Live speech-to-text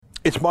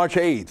It's March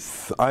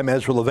 8th. I'm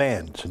Ezra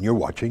Levant, and you're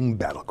watching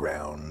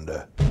Battleground.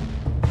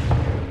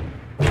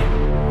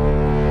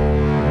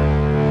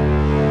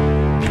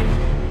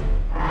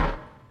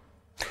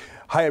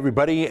 Hi,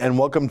 everybody, and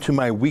welcome to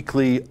my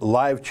weekly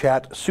live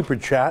chat, Super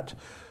Chat.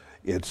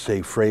 It's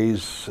a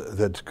phrase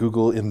that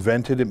Google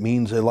invented. It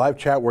means a live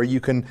chat where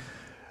you can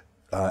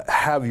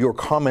have your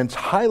comments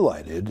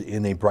highlighted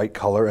in a bright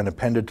color and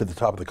appended to the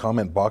top of the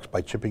comment box by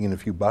chipping in a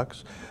few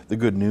bucks. The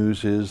good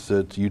news is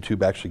that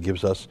YouTube actually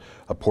gives us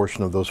a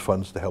portion of those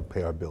funds to help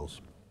pay our bills.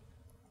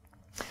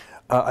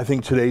 I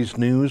think today's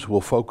news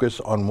will focus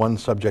on one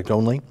subject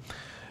only.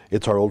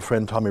 It's our old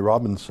friend Tommy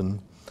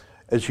Robinson.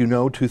 As you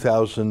know,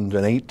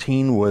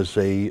 2018 was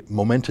a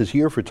momentous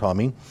year for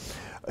Tommy.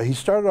 He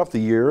started off the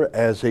year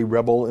as a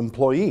Rebel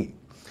employee.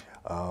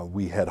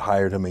 We had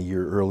hired him a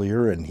year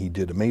earlier, and he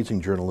did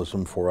amazing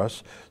journalism for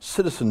us,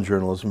 citizen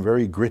journalism,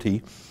 very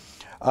gritty.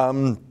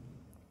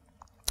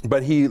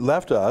 But he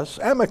left us,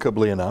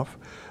 amicably enough,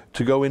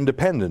 to go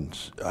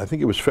independent. I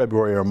think it was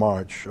February or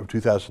March of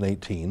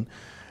 2018.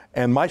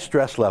 And my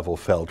stress level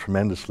fell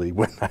tremendously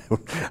when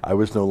I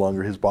was no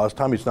longer his boss.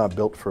 Tommy's not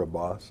built for a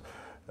boss.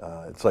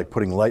 It's like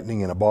putting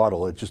lightning in a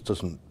bottle. It just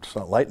doesn't, it's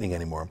not lightning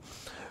anymore.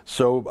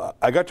 So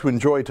I got to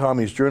enjoy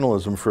Tommy's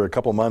journalism for a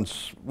couple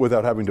months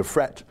without having to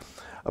fret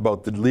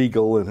about the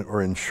legal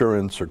or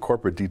insurance or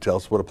corporate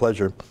details. What a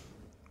pleasure.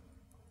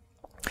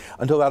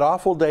 Until that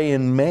awful day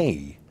in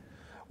May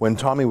when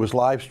Tommy was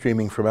live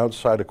streaming from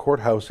outside a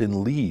courthouse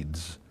in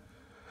Leeds,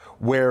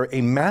 where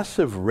a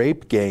massive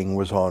rape gang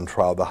was on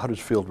trial, the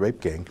Huddersfield rape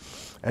gang.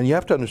 And you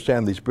have to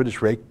understand, these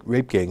British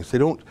rape gangs, they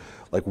don't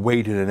like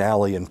wait in an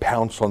alley and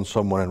pounce on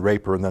someone and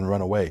rape her and then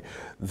run away.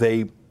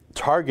 They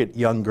target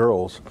young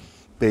girls.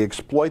 They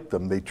exploit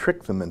them, they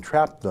trick them and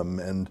trap them,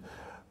 and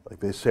like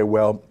they say,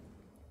 well,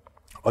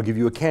 I'll give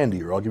you a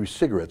candy, or I'll give you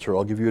cigarettes, or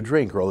I'll give you a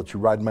drink, or I'll let you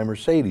ride my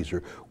Mercedes,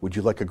 or would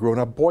you like a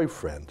grown-up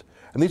boyfriend?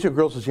 And these are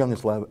girls as young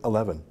as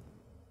 11,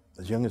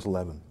 as young as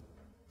 11.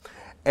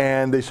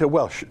 And they say,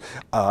 well,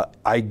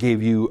 I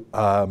gave you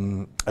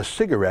a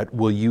cigarette,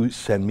 will you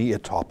send me a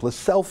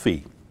topless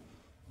selfie,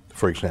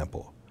 for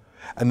example?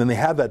 And then they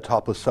have that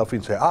topless selfie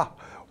and say,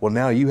 well,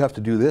 now you have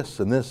to do this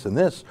and this and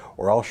this,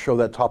 or I'll show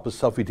that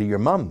topless selfie to your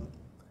mom.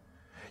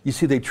 You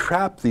see, they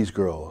trap these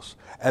girls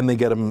and they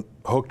get them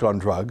hooked on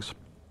drugs.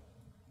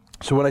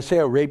 So when I say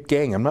a rape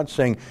gang, I'm not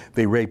saying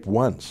they rape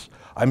once.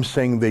 I'm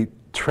saying they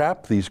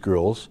trap these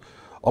girls,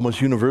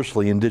 almost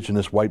universally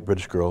Indigenous white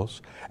British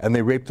girls, and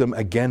they rape them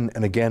again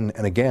and again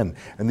and again.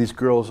 And these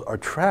girls are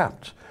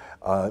trapped.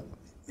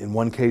 In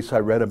one case I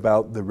read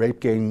about the rape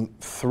gang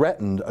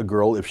threatened a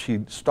girl if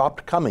she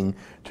stopped coming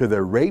to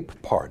their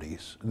rape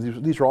parties.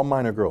 These are all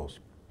minor girls.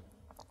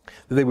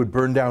 That they would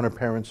burn down her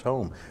parents'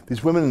 home.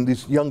 These women,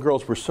 these young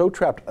girls were so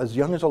trapped, as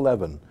young as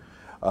 11.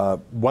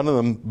 One of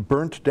them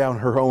burnt down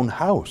her own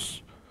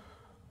house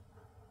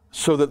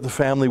so that the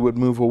family would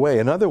move away.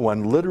 Another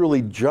one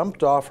literally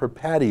jumped off her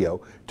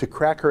patio to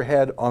crack her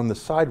head on the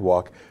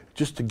sidewalk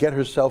just to get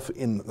herself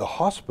in the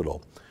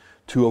hospital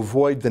to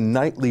avoid the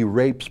nightly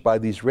rapes by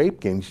these rape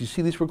gangs. You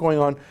see, these were going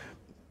on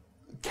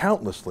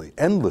countlessly,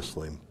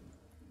 endlessly.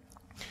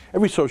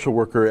 Every social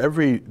worker,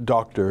 every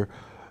doctor,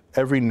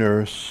 every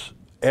nurse,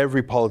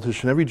 every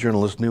politician, every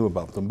journalist knew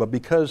about them, but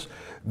because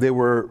they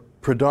were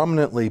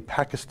predominantly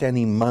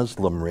Pakistani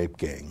Muslim rape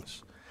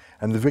gangs,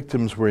 and the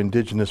victims were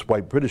Indigenous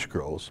white British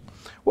girls,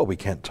 well, we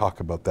can't talk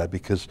about that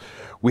because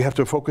we have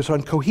to focus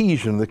on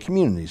cohesion in the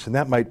communities, and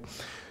that might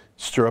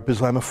stir up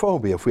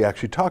Islamophobia if we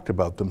actually talked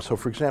about them. So,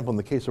 for example, in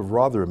the case of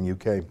Rotherham,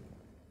 UK,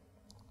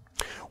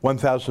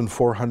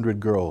 1,400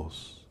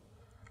 girls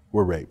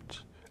were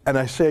raped. And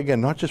I say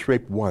again, not just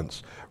raped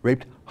once,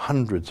 raped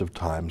hundreds of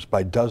times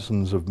by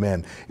dozens of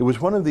men. It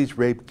was one of these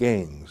rape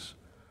gangs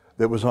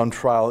that was on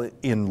trial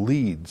in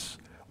Leeds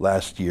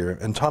last year,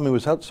 and Tommy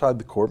was outside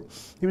the court.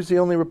 He was the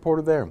only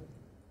reporter there. And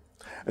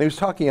he was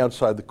talking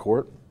outside the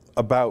court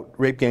about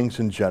rape gangs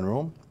in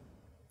general.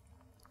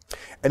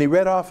 And he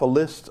read off a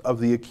list of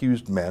the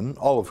accused men,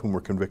 all of whom were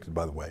convicted,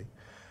 by the way.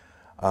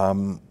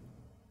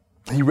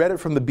 He read it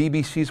from the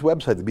BBC's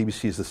website. The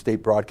BBC is the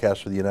state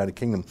broadcaster of the United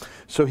Kingdom.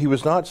 So he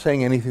was not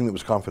saying anything that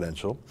was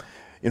confidential.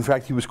 In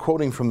fact, he was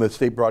quoting from the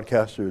state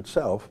broadcaster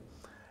itself.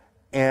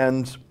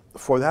 And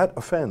for that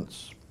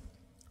offense,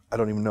 I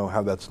don't even know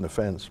how that's an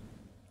offense,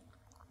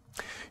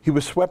 he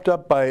was swept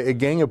up by a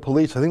gang of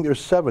police. I think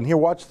there's 7. Here,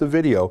 watch the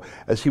video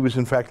as he was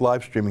in fact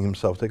live streaming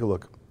himself. Take a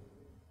look.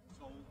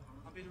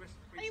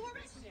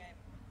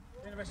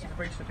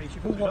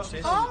 You've all watched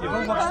this.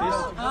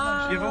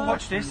 You've all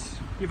watched this.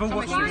 You've all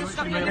watched this. You've all watched this.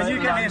 Can you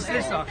get me a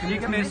solicitor? Can you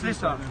get me a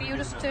solicitor? Can you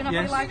just turn off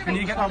your live feed? Can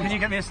you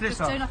get me a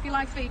solicitor? Just turn off your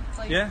live feed,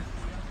 please. Yeah?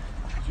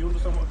 Do you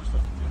understand what this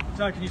is?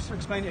 No, can you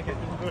explain it again?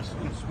 Arrest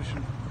and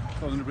suspicion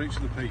causing a breach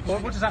of the peace.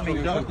 What does that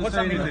mean? What does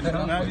that mean?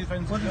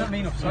 What does that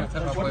mean, officer?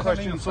 What does that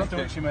mean?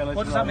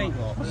 What does that mean?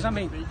 What does that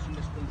mean?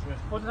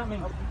 What does that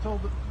mean? I'm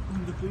told that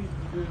the police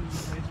are doing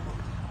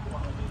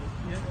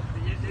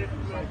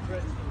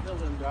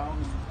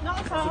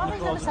Not at all,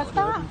 he's never said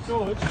that.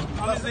 George,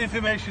 that's the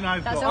information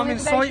I've That's got. all the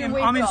information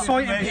we've got. I'm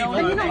inciting people.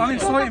 And you know, I'm you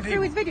go back inciting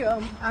through his people.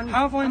 video and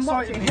How have I and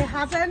watch incited it. He people?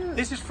 hasn't.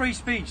 This is free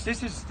speech.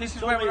 This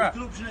is where we're at.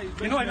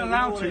 You're not even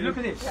allowed to. Look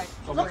at this.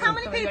 Look how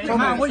many people.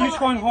 Man, what are you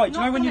trying to hide? Do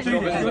you know when you do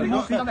this?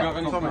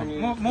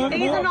 More people.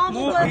 He's an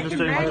normal working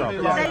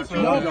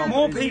man.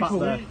 More people.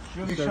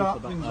 Really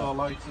sharp things are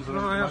lighters.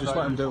 Just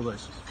let him do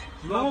this.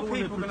 More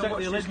people are going to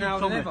watch this now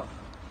than ever.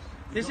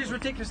 This is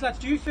ridiculous, lads.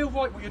 Do you feel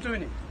right what you're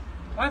doing here?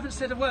 I haven't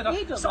said a word.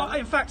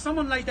 In fact,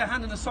 someone laid their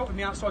hand and assaulted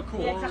me outside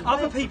court. Yeah, exactly.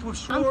 Other people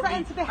swore at me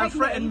and behead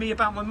threatened me. me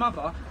about my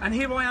mother, and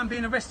here I am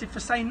being arrested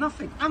for saying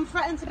nothing. I'm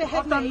threatened to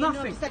behead I've done me. nothing.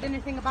 You never said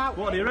anything about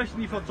What are you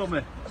arresting you for,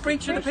 Tommy?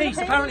 Breach of the peace.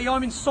 Apparently,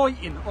 I'm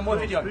inciting on my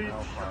video.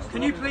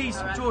 Can you please,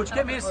 George,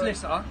 get me a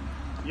solicitor?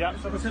 Yeah.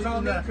 Because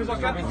I'm on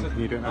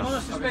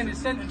a suspended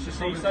sentence, you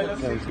see. So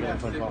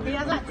He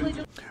has actually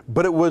just.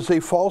 But it was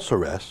a false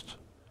arrest.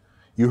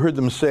 You heard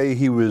them say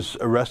he was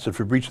arrested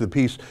for breach of the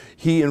peace.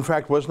 He, in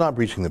fact, was not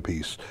breaching the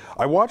peace.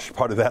 I watched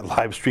part of that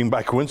live stream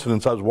by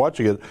coincidence. I was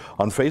watching it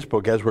on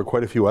Facebook, as were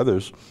quite a few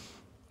others.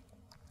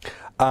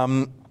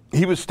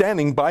 He was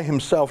standing by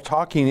himself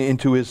talking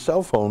into his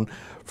cell phone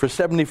for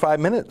 75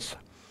 minutes.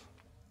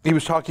 He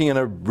was talking in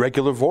a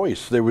regular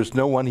voice. There was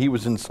no one he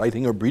was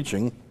inciting or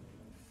breaching.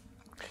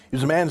 He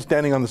was a man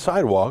standing on the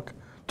sidewalk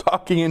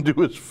talking into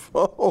his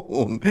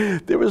phone.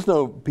 There was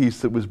no peace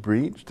that was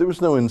breached. There was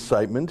no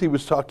incitement. He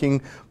was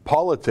talking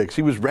politics.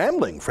 He was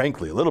rambling,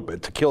 frankly, a little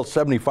bit to kill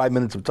 75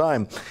 minutes of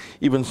time.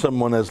 Even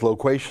someone as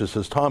loquacious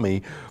as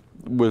Tommy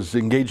was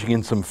engaging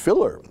in some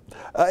filler.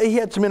 He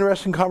had some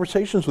interesting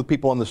conversations with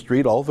people on the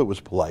street. All of it was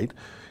polite.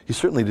 He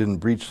certainly didn't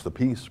breach the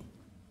peace.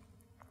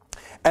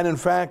 And in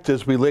fact,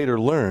 as we later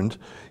learned,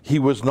 he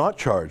was not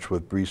charged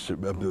with breach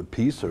of the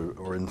peace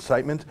or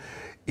incitement.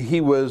 He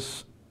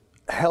was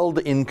held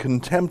in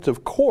contempt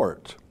of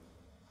court.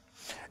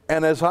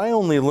 And as I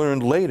only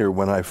learned later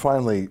when I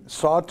finally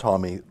saw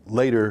Tommy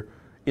later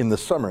in the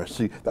summer,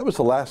 see, that was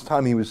the last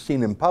time he was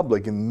seen in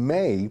public in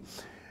May.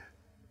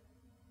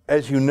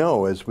 As you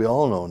know, as we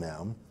all know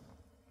now,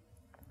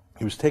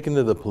 he was taken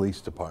to the police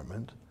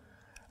department,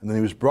 and then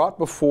he was brought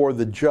before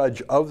the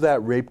judge of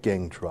that rape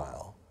gang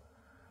trial,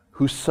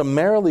 who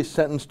summarily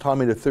sentenced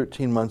Tommy to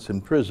 13 months in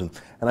prison.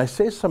 And I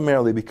say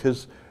summarily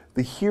because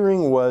the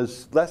hearing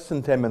was less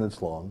than 10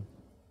 minutes long.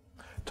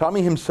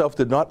 Tommy himself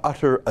did not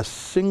utter a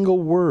single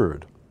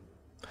word.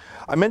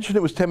 I mentioned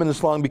it was 10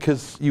 minutes long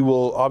because you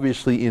will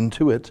obviously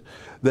intuit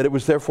that it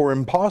was therefore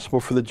impossible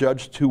for the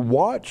judge to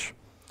watch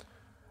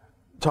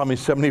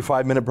Tommy's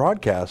 75-minute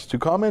broadcast to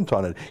comment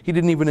on it. He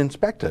didn't even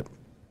inspect it.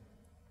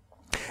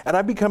 And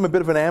I've become a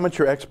bit of an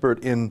amateur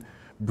expert in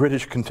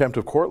British contempt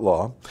of court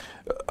law.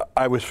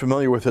 I was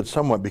familiar with it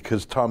somewhat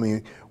because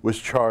Tommy was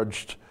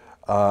charged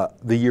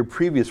the year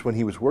previous when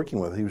he was working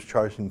with it. He was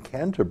charged in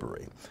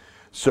Canterbury.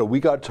 So we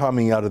got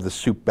Tommy out of the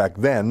soup back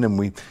then, and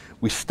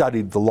we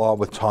studied the law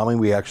with Tommy.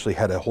 We actually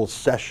had a whole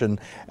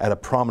session at a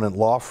prominent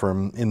law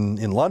firm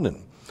in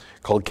London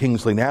called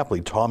Kingsley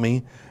Napley.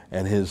 Tommy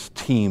and his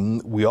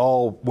team, we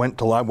all went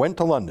to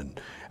London,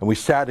 and we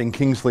sat in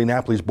Kingsley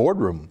Napley's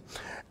boardroom.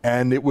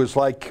 And it was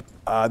like,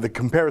 the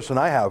comparison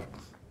I have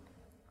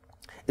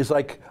is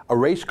like a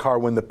race car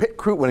when the pit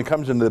crew, when it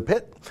comes into the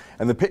pit,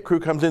 and the pit crew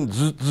comes in,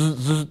 zzz, zzz,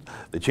 zzz,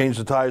 they change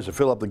the tires, they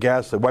fill up the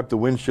gas, they wipe the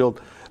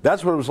windshield.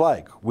 That's what it was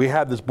like. We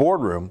had this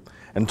boardroom,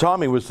 and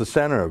Tommy was the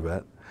center of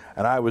it,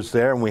 and I was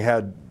there,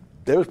 and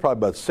there was probably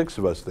about 6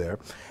 of us there,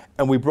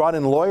 and we brought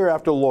in lawyer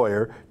after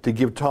lawyer to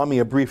give Tommy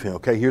a briefing.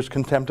 Okay, here's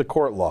contempt of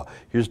court law,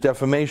 here's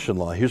defamation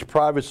law, here's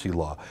privacy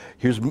law,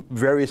 here's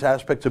various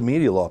aspects of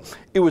media law.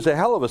 It was a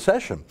hell of a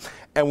session,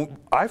 and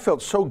I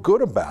felt so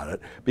good about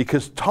it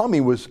because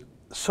Tommy was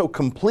so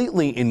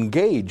completely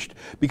engaged,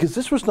 because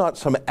this was not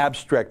some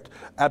abstract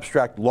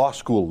law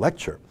school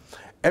lecture.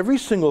 Every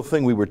single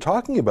thing we were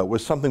talking about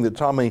was something that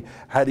Tommy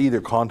had either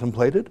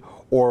contemplated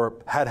or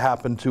had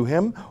happened to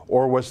him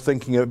or was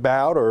thinking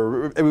about,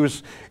 or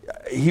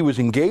he was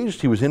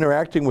engaged, he was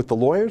interacting with the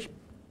lawyers.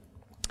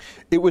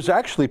 It was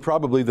actually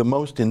probably the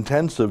most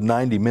intensive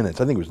 90 minutes.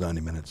 I think it was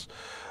 90 minutes.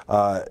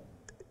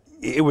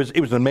 It was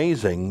an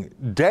amazing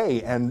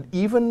day, and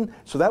even,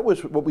 so that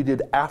was what we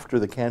did after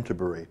the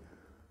Canterbury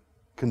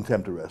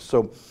contempt arrest.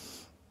 So,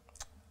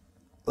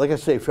 like I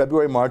say,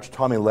 February, March,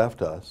 Tommy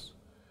left us,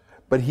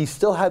 but he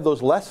still had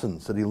those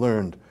lessons that he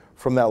learned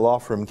from that law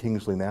firm,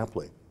 Kingsley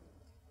Napley.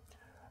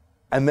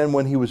 And then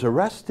when he was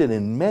arrested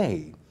in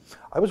May,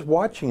 I was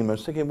watching him, I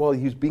was thinking, well,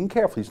 he's being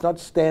careful. He's not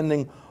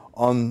standing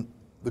on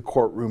the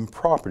courtroom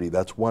property.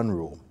 That's one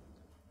rule.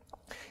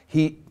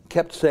 He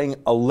kept saying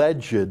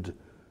alleged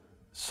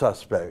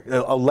suspect,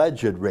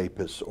 alleged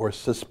rapist, or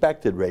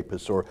suspected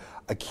rapist, or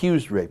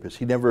accused rapist.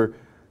 He never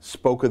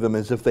spoke of them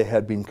as if they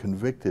had been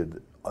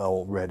convicted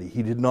already.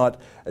 He did not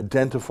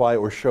identify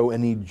or show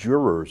any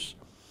jurors,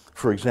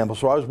 for example.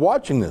 So I was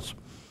watching this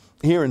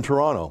here in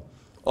Toronto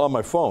on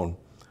my phone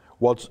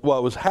while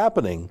it was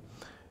happening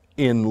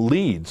in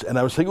Leeds, and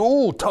I was thinking,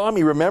 oh,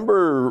 Tommy,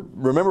 remember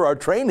our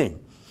training.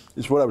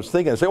 is what I was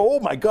thinking. I say, oh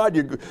my God,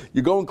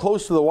 you're going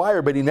close to the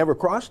wire, but he never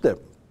crossed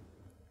it.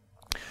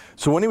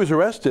 So when he was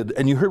arrested,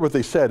 and you heard what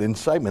they said,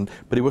 incitement,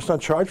 but he was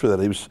not charged with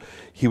that.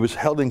 He was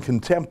held in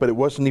contempt, but it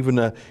wasn't even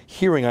a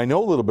hearing. I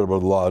know a little bit about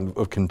the law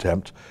of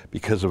contempt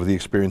because of the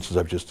experiences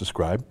I've just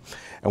described.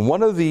 And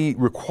one of the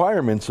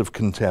requirements of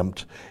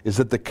contempt is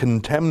that the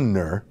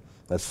contemner,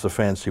 that's the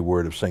fancy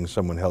word of saying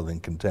someone held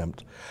in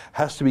contempt,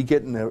 has to be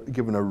given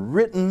a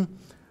written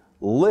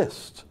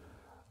list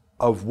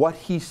of what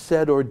he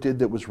said or did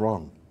that was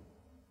wrong.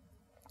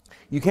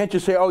 You can't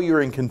just say, oh,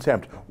 you're in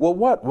contempt. Well,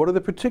 what? What are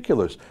the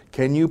particulars?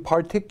 Can you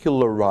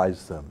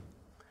particularize them?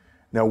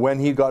 Now, when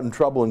he got in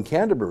trouble in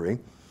Canterbury,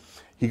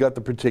 he got the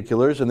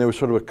particulars, and there was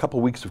sort of a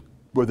couple weeks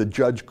where the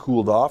judge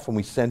cooled off, and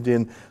we sent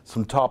in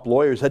some top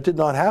lawyers. That did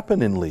not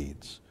happen in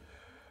Leeds.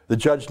 The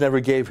judge never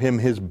gave him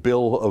his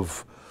bill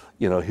of,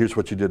 here's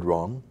what you did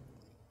wrong.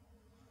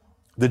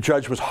 The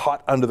judge was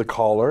hot under the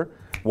collar,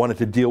 wanted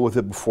to deal with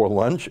it before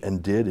lunch,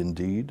 and did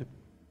indeed.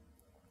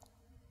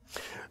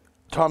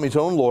 Tommy's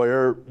own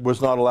lawyer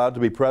was not allowed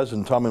to be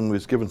present. Tommy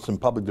was given some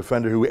public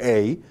defender who,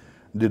 A,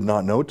 did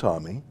not know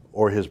Tommy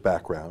or his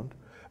background,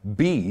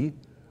 B,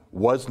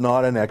 was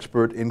not an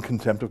expert in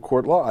contempt of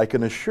court law. I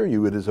can assure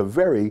you it is a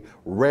very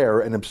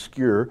rare and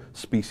obscure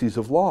species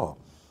of law.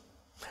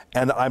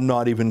 And I'm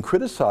not even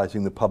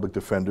criticizing the public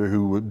defender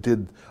who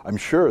did, I'm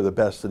sure, the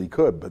best that he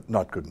could, but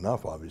not good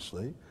enough,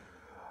 obviously.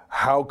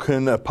 How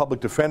can a public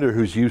defender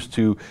who's used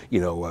to,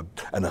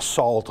 an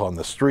assault on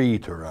the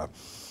street or a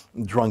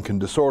drunken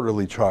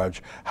disorderly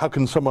charge, how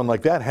can someone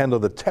like that handle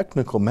the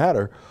technical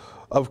matter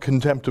of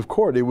contempt of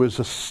court? It was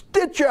a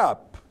stitch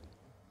up.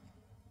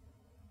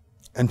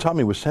 And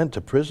Tommy was sent to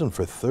prison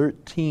for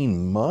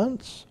 13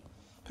 months.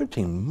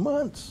 13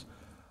 months.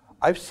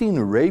 I've seen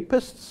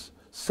rapists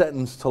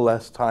sentenced to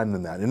less time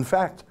than that. In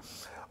fact,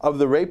 of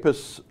the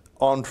rapists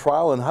on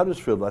trial in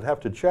Huddersfield, I'd have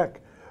to check,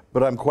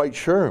 but I'm quite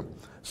sure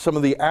some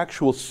of the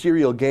actual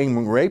serial gang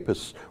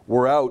rapists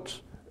were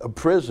out of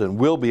prison,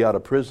 will be out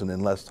of prison in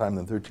less time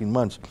than 13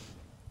 months.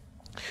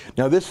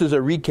 Now, this is a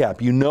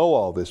recap. You know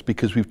all this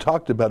because we've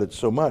talked about it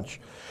so much.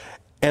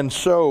 And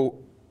so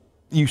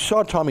you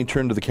saw Tommy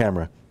turn to the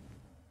camera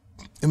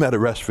in that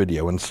arrest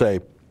video and say,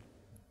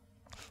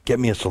 get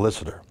me a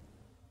solicitor.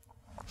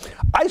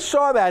 I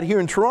saw that here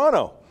in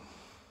Toronto.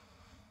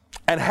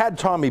 And had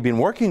Tommy been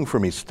working for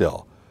me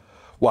still,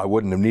 well, I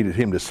wouldn't have needed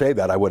him to say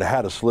that. I would have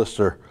had a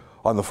solicitor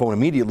on the phone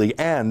immediately,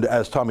 and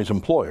as Tommy's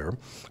employer,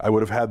 I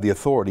would have had the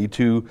authority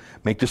to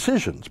make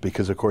decisions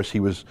because, of course, he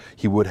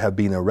would have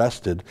been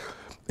arrested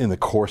in the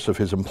course of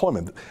his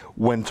employment.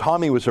 When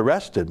Tommy was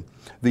arrested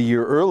the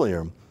year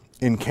earlier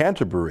in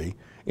Canterbury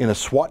in a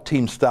SWAT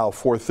team style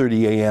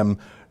 4:30 a.m.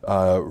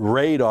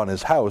 Raid on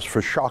his house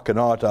for shock and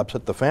awe to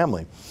upset the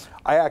family,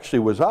 I actually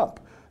was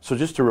up. So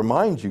just to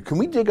remind you, can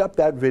we dig up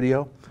that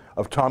video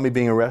of Tommy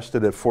being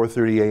arrested at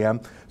 4:30 a.m.?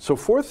 So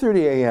 4:30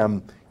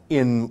 a.m.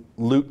 in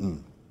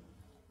Luton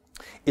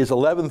is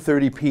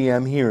 11:30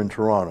 p.m. here in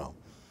Toronto.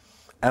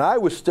 And I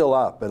was still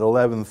up at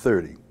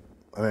 11:30.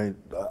 I mean,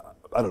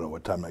 I don't know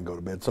what time I go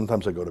to bed.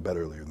 Sometimes I go to bed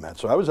earlier than that.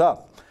 So I was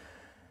up.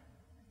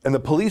 And the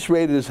police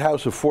raided his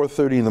house at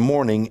 4:30 in the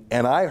morning,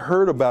 and I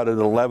heard about it at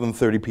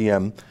 11:30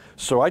 p.m.,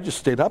 so I just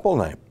stayed up all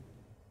night.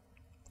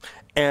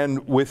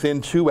 And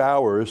within 2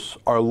 hours,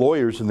 our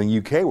lawyers in the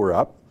UK were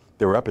up.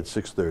 They were up at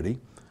 6:30,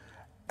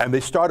 and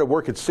they started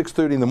work at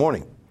 6:30 in the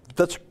morning.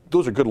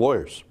 Those are good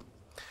lawyers.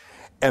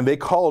 And they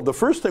called. The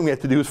first thing we had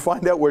to do was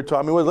find out where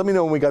Tommy was. Let me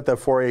know when we got that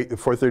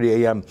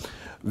 4:30 a.m.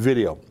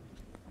 video.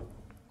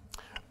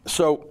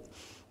 So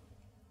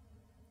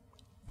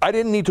I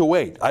didn't need to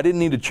wait. I didn't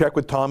need to check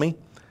with Tommy.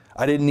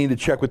 I didn't need to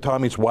check with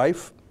Tommy's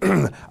wife.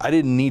 I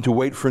didn't need to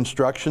wait for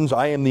instructions.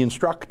 I am the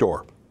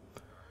instructor.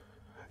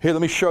 Here,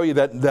 let me show you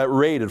that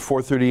raid at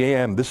 4:30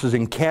 a.m. This is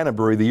in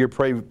Canterbury the year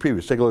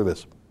previous. Take a look at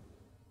this.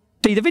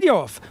 See the video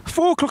off.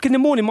 4 o'clock in the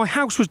morning, my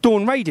house was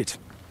dawn raided.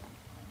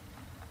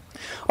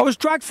 I was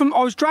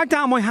dragged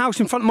out of my house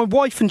in front of my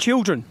wife and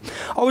children.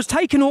 I was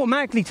taken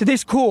automatically to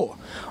this court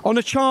on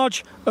a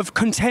charge of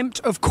contempt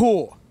of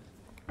court.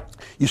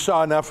 You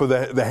saw enough of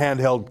the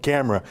handheld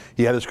camera.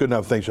 He had this good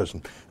enough. Thanks,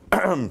 Justin.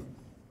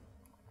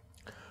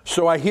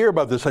 So I hear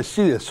about this. I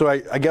see this. So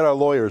I get our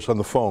lawyers on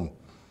the phone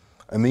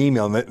and the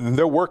email, and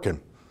they're working.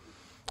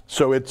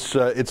 So it's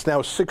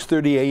now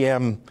 6:30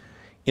 a.m.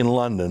 in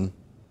London,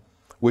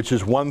 which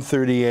is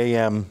 1:30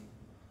 a.m.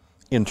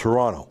 in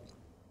Toronto.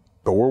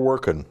 But we're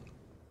working.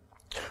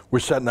 We're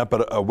setting up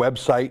a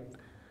website,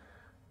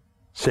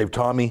 Save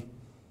Tommy.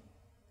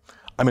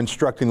 I'm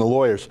instructing the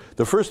lawyers.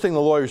 The first thing the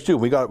lawyers do,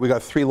 we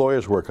got 3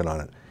 lawyers working on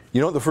it.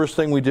 You know what the first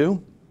thing we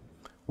do?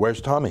 Where's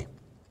Tommy?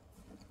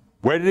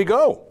 Where did he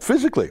go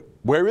physically?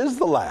 Where is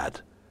the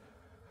lad?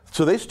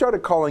 So they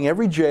started calling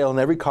every jail and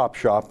every cop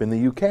shop in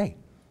the UK.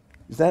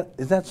 Is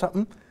that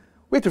something?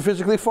 We have to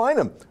physically find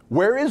him.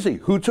 Where is he?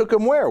 Who took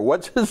him where?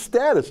 What's his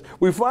status?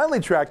 We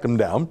finally tracked him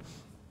down.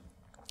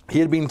 He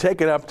had been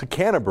taken up to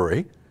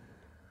Canterbury,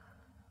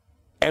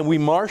 and we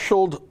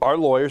marshaled our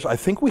lawyers. I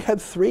think we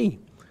had 3,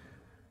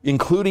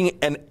 including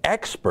an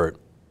expert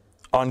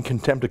on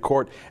contempt of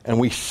court, and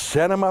we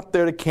sent him up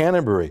there to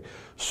Canterbury.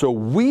 So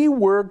we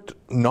worked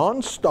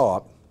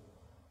nonstop,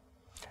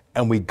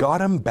 and we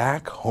got him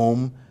back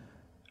home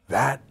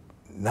that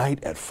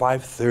night at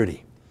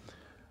 5:30.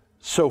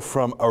 So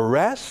from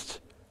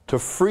arrest to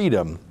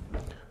freedom,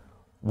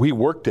 we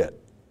worked it.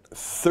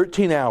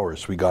 13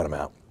 hours we got him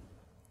out.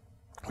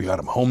 We got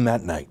him home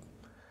that night.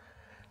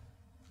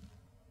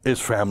 His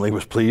family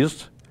was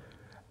pleased.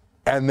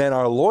 And then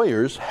our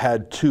lawyers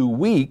had 2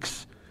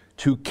 weeks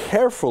to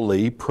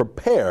carefully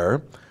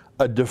prepare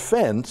a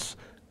defense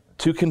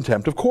to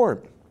contempt of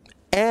court.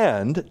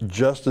 And,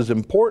 just as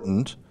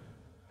important,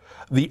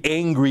 the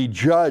angry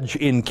judge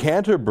in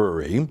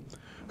Canterbury,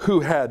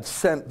 who had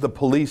sent the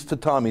police to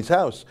Tommy's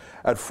house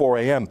at 4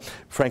 a.m.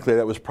 Frankly,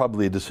 that was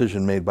probably a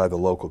decision made by the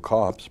local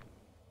cops.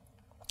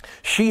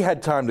 She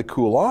had time to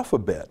cool off a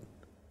bit.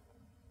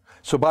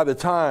 So by the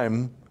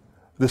time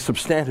the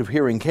substantive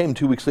hearing came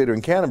 2 weeks later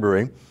in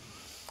Canterbury,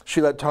 she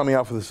let Tommy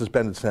off with a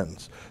suspended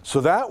sentence. So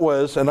that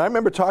was, and I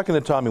remember talking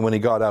to Tommy when he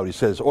got out. He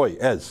says, "Oi,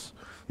 Ez."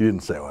 He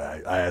didn't say,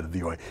 "Oi," I added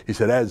the "oi." He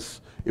said, "Ez,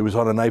 it was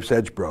on a knife's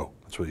edge, bro."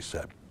 That's what he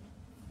said.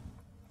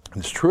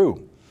 It's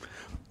true.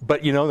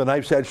 But you know, the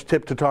knife's edge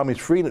tipped to Tommy's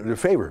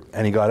favor,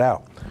 and he got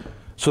out.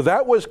 So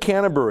that was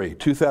Canterbury,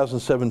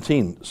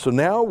 2017. So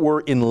now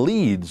we're in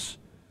Leeds,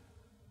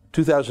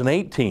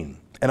 2018.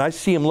 And I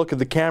see him look at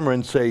the camera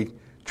and say,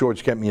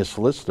 "George, get me a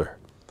solicitor."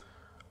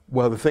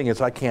 Well, the thing is,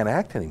 I can't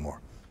act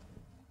anymore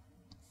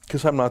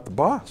because I'm not the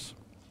boss.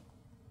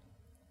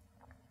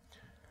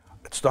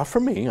 It's not for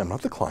me. I'm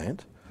not the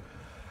client.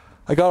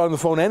 I got on the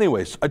phone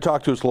anyways. I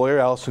talked to his lawyer,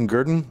 Alison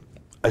Gurdon.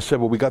 I said,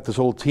 "Well, we got this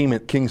whole team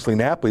at Kingsley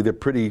Napoli. They're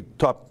pretty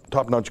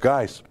top-notch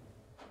guys.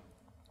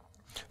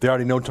 They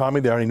already know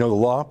Tommy. They already know the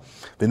law.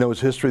 They know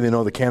his history. They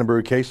know the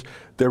Canterbury case.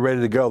 They're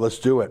ready to go. Let's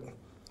do it."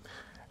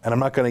 And I'm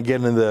not going to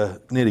get into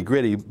the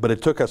nitty-gritty, but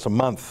it took us a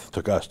month.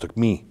 Took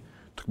me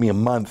a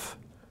month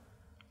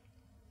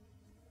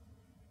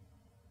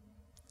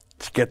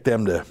to get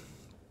them to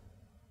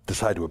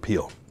decide to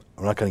appeal.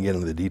 I'm not going to get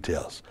into the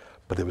details,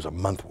 but there was a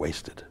month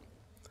wasted.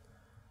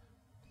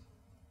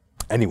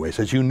 Anyways,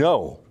 as you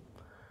know,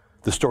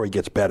 the story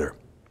gets better.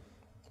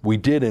 We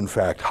did, in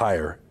fact,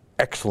 hire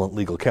excellent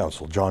legal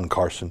counsel, John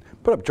Carson.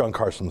 Put up John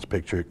Carson's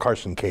picture.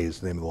 Carson K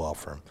is the name of the law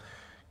firm.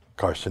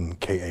 Carson,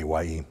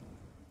 K-A-Y-E.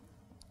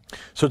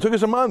 So it took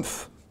us a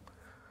month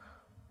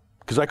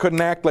because I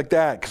couldn't act like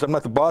that because I'm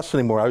not the boss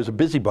anymore. I was a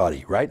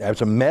busybody, right? I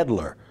was a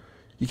meddler.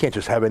 You can't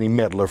just have any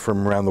meddler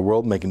from around the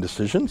world making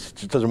decisions. It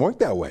just doesn't work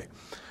that way.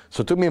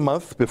 So it took me a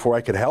month before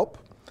I could help.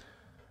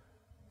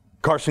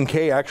 Carson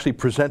K actually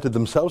presented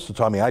themselves to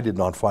Tommy. I did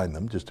not find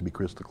them, just to be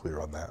crystal clear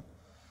on that.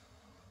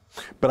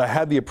 But I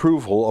had the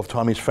approval of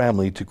Tommy's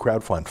family to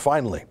crowdfund.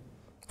 Finally,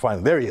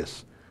 there he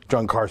is,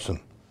 John Carson.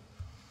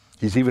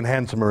 He's even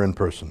handsomer in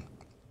person.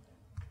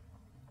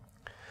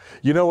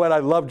 You know what? I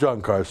love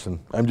John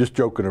Carson. I'm just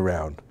joking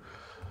around.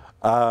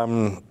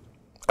 I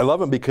love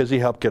him because he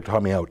helped get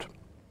Tommy out.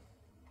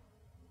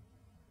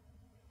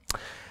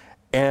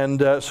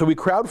 And so we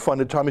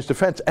crowdfunded Tommy's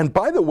defense. And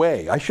by the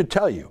way, I should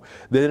tell you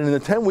that in the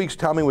 10 weeks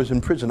Tommy was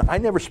in prison, I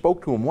never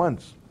spoke to him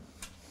once.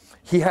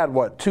 He had,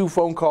 2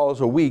 phone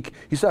calls a week.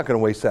 He's not going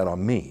to waste that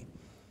on me.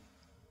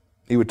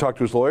 He would talk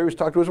to his lawyer, he would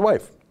talk to his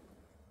wife.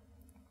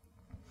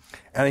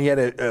 And he had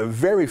a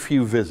very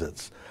few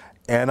visits.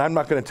 And I'm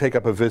not going to take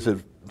up a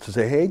visit to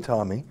say, "Hey,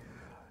 Tommy."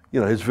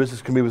 You know, his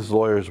visits can be with his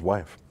lawyer, his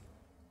wife.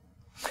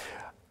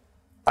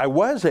 I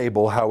was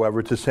able,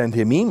 however, to send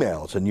him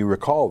emails, and you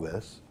recall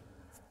this.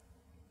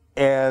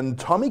 And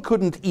Tommy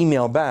couldn't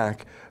email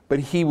back, but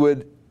he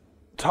would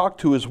talk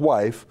to his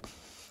wife,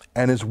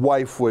 and his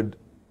wife would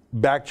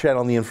back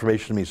channel the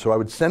information to me. So I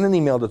would send an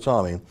email to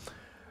Tommy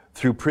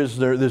through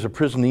there's a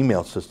prison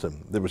email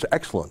system that was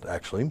excellent,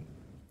 actually.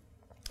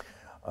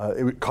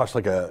 It would cost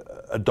like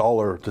a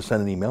dollar to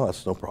send an email.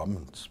 That's no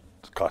problem. It's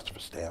the cost of a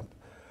stamp.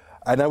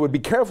 And I would be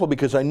careful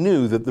because I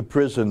knew that the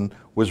prison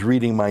was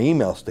reading my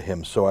emails to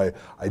him. So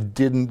I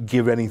didn't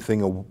give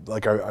anything,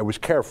 I was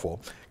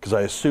careful because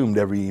I assumed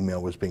every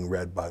email was being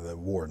read by the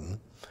warden.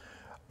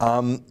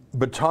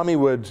 But Tommy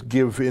would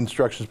give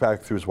instructions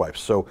back through his wife.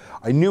 So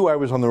I knew I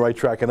was on the right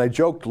track. And I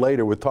joked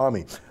later with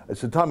Tommy. I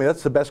said, "Tommy,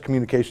 that's the best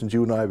communications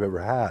you and I have ever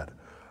had.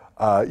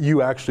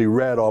 You actually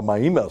read all my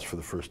emails for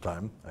the first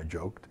time," I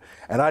joked.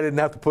 "And I didn't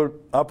have to put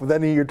up with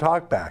any of your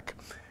talk back."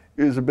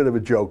 It was a bit of a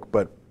joke,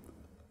 but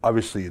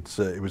obviously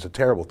it was a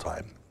terrible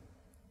time.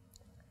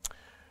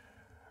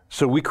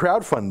 So we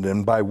crowdfunded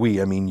him. By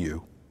we, I mean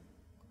you.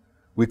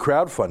 We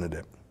crowdfunded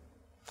it.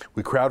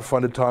 We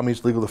crowdfunded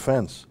Tommy's legal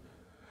defense.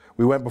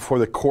 We went before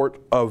the Court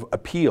of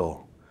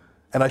Appeal.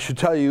 And I should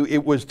tell you,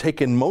 it was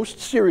taken most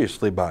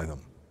seriously by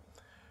them.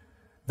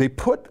 They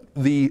put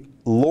the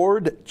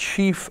Lord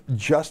Chief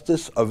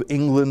Justice of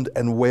England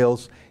and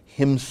Wales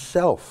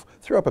himself.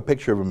 Throw up a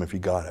picture of him if you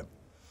got it.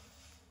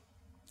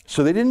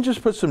 So they didn't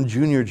just put some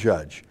junior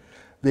judge.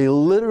 They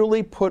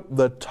literally put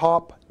the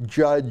top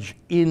judge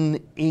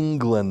in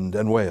England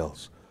and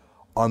Wales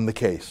on the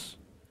case,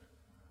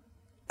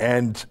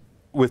 and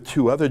with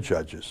 2 other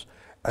judges.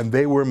 And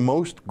they were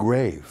most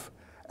grave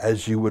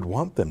as you would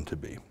want them to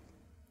be.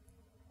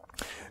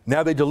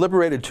 Now, they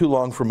deliberated too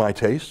long for my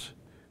taste.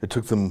 It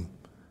took them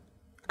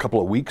a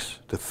couple of weeks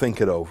to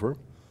think it over.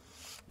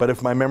 But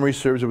if my memory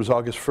serves, it was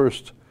August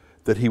 1st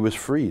that he was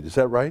freed. Is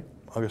that right?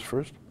 August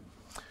 1st?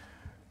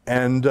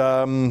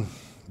 And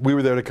we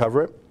were there to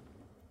cover it.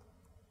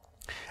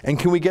 And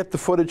can we get the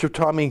footage of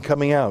Tommy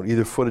coming out?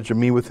 Either footage of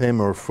me with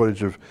him or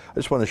footage of, I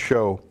just want to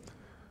show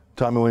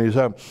Tommy when he was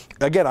out.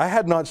 Again, I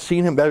had not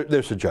seen him.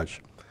 There's the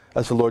judge.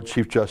 That's the Lord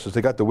Chief Justice.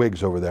 They got the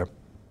wigs over there.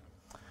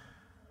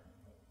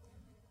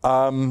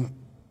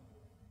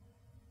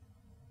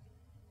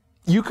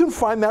 You can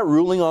find that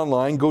ruling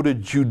online. Go to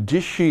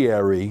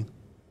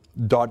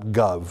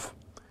judiciary.gov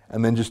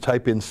and then just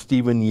type in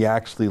Stephen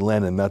Yaxley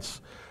Lennon.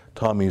 That's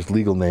Tommy's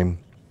legal name.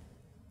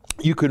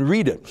 You can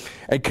read it.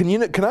 And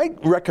can I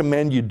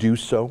recommend you do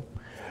so?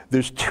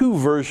 There's two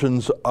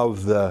versions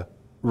of the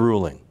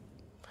ruling.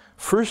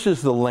 First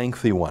is the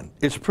lengthy one.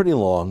 It's pretty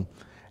long,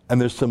 and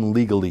there's some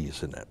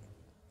legalese in it.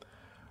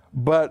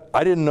 But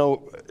I didn't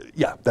know,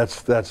 yeah,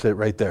 that's it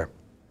right there.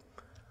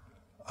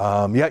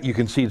 Yeah, you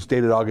can see it's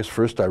dated August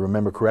 1st, I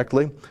remember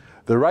correctly.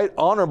 The Right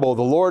Honourable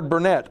the Lord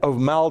Burnett of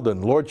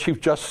Malden, Lord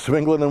Chief Justice of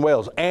England and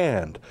Wales,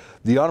 and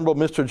the Honourable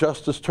Mr.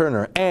 Justice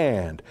Turner,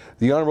 and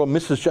the Honourable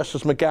Mrs.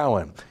 Justice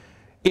McGowan,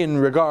 in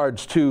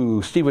regards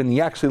to Stephen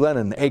Yaxley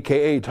Lennon,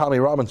 a.k.a. Tommy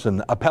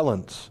Robinson,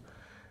 appellants.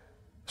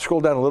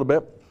 Scroll down a little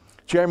bit.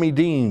 Jeremy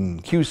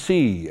Dean,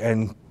 QC,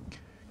 and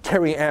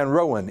Kerry Ann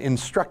Rowan,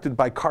 instructed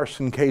by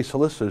Carson K.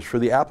 Solicitors for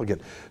the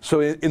applicant.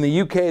 So in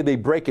the UK, they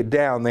break it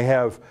down. They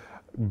have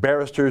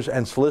barristers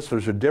and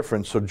solicitors are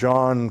different. So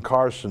John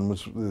Carson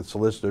was the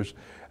solicitors.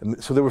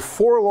 And so there were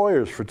 4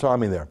 lawyers for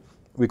Tommy there.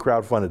 We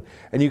crowdfunded.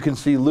 And you can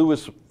see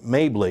Lewis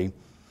Mabley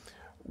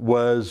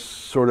was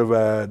sort of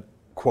a,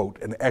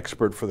 quote, an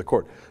expert for the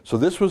court. So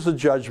this was the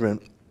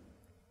judgment.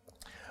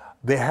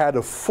 They had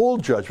a full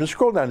judgment.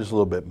 Scroll down just a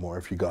little bit more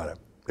if you got it.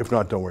 If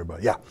not, don't worry about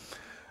it. Yeah.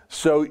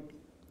 So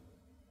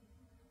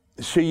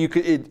you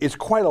could, it's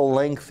quite a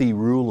lengthy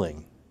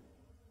ruling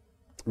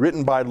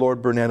written by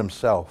Lord Burnett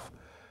himself.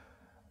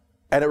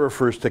 And it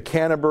refers to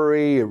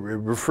Canterbury.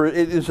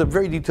 It is a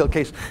very detailed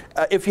case.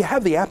 If you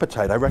have the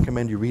appetite, I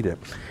recommend you read it.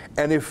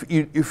 And if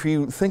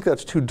you think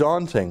that's too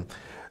daunting,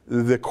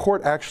 the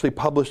court actually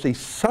published a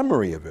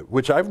summary of it,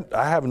 which I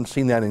haven't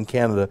seen that in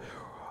Canada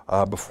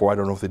before. I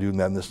don't know if they do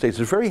that in the States.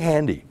 It's very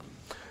handy.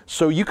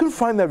 So you can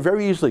find that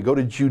very easily. Go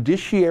to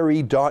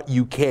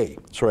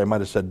judiciary.uk. Sorry, I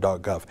might have said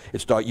 .gov.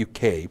 It's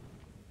 .uk.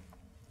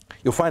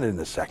 You'll find it in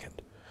a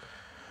second.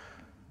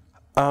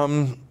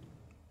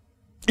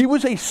 It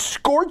was a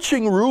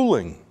scorching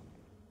ruling.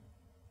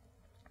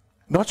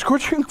 Not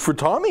scorching for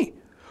Tommy.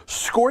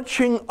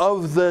 Scorching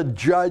of the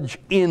judge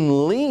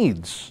in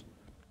Leeds,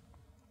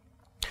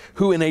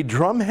 who in a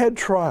drumhead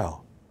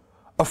trial,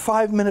 a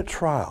 5-minute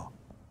trial.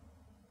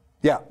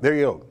 Yeah, there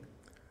you go.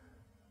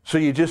 So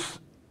I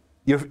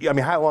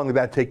mean, how long did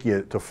that take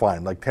you to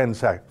find? Like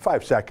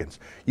 5 seconds.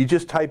 You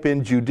just type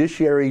in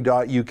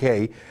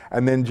judiciary.uk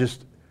and then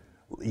just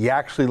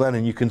Yaxley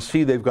Lennon. You can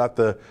see they've got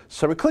the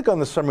summary. Click on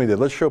the summary there.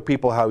 Let's show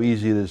people how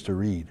easy it is to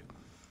read.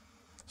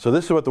 So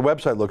this is what the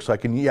website looks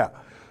like. And yeah,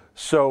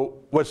 so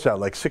what's that,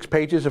 like 6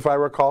 pages if I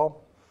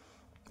recall?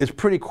 It's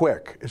pretty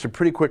quick. It's a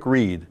pretty quick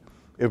read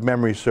if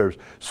memory serves.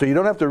 So you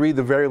don't have to read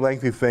the very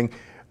lengthy thing.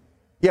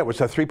 Yeah, what's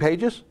that, 3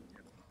 pages?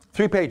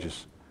 3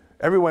 pages.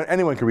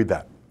 Anyone can read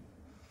that.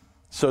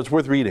 So it's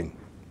worth reading.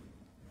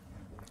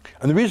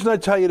 And the reason I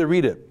tell you to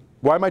read it,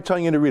 why am I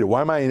telling you to read it?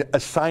 Why am I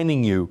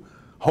assigning you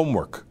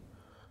homework?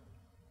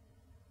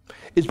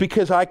 Is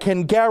because I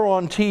can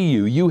guarantee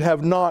you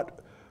have not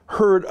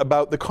heard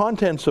about the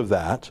contents of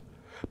that,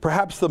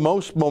 perhaps the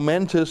most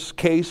momentous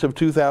case of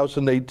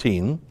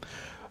 2018,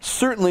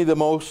 certainly the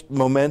most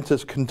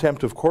momentous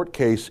contempt of court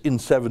case in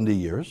 70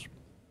 years.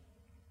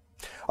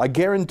 I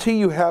guarantee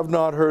you have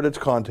not heard its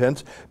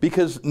contents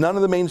because none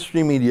of the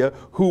mainstream media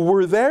who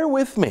were there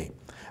with me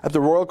at the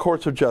Royal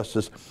Courts of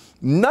Justice,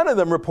 none of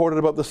them reported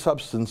about the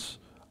substance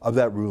of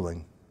that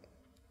ruling.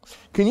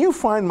 Can you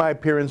find my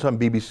appearance on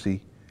BBC?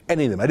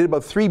 Any of them. I did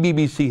about 3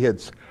 BBC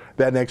hits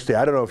that next day.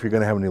 I don't know if you're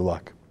going to have any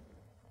luck.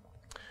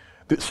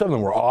 Some of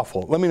them were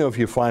awful. Let me know if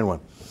you find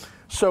one.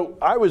 So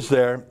I was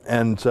there,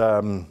 and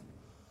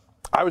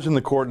I was in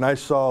the court, and I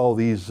saw all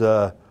these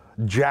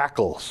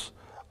jackals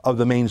of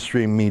the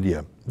mainstream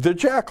media. They're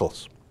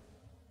jackals.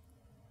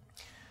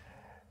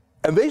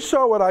 And they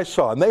saw what I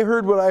saw, and they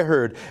heard what I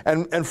heard.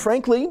 And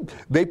frankly,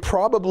 they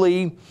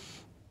probably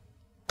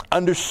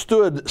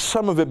understood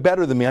some of it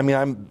better than me. I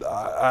mean,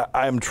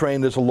 I'm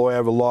trained as a lawyer. I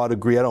have a law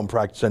degree. I don't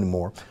practice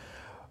anymore.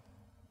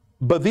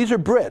 But these are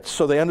Brits,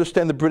 so they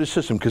understand the British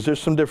system because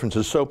there's some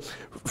differences. So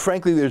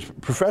frankly, there's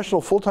professional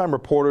full-time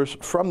reporters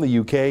from the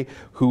UK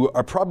who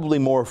are probably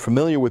more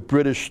familiar with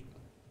British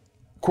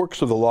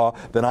quirks of the law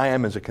than I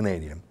am as a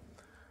Canadian.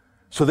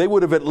 So they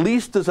would have at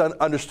least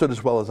understood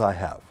as well as I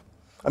have.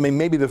 I mean,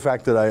 maybe the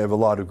fact that I have a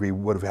law degree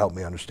would have helped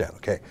me understand,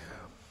 okay?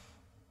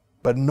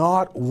 But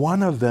not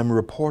one of them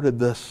reported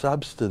the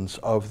substance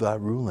of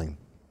that ruling.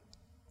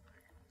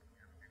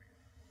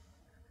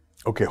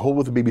 Okay, hold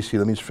with the BBC.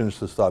 Let me just finish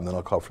this thought, and then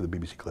I'll call for the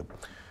BBC clip.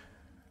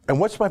 And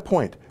what's my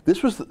point?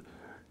 This was,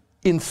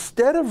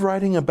 instead of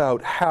writing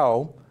about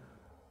how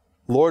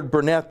Lord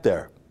Burnett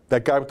there,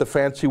 that guy with the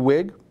fancy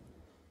wig,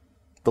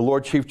 the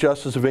Lord Chief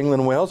Justice of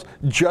England and Wales,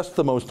 just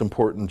the most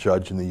important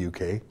judge in the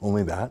UK,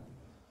 only that,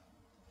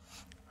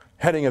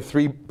 heading a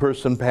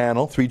three-person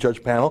panel,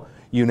 three-judge panel,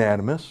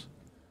 unanimous.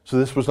 So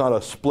this was not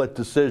a split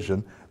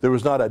decision. There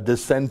was not a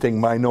dissenting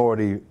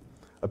minority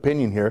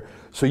opinion here.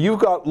 So you've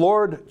got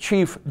Lord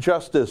Chief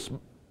Justice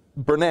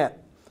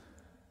Burnett,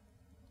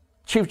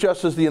 Chief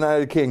Justice of the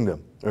United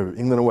Kingdom, or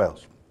England and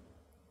Wales,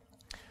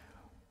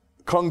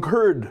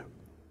 concurred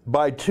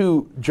by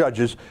two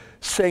judges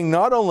saying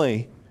not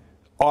only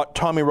ought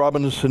Tommy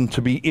Robinson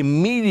to be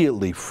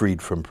immediately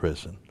freed from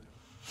prison,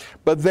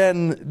 but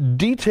then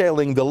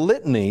detailing the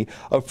litany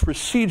of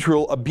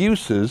procedural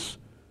abuses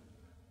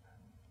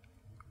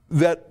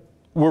that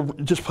were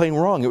just plain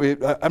wrong.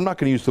 I'm not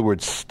going to use the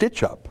word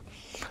stitch up.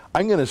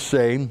 I'm going to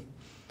say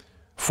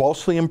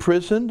falsely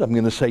imprisoned. I'm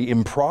going to say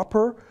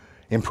improper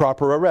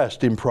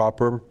arrest,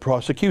 improper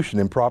prosecution,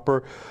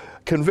 improper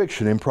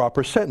conviction,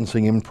 improper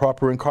sentencing,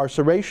 improper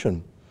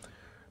incarceration.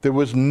 There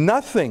was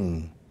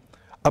nothing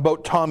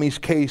about Tommy's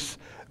case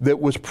that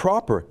was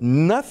proper.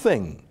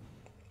 Nothing.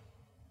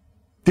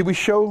 Did we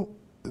show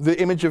the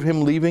image of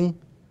him leaving?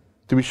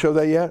 Did we show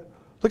that yet?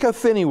 Look how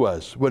thin he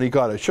was when he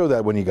got it. Show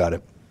that when he got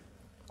it.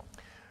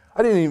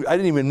 I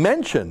didn't even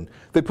mention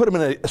they put him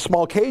in a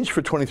small cage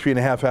for 23 and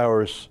a half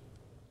hours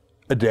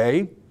a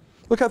day.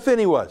 Look how thin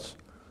he was.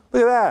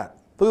 Look at that.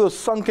 Look at those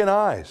sunken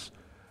eyes.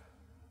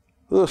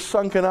 Look at those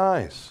sunken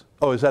eyes.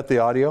 Oh, is that the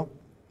audio?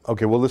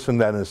 Okay, we'll listen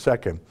to that in a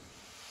second.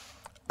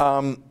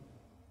 I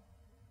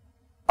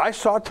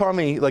saw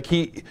Tommy, like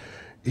he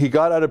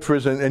got out of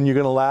prison, and you're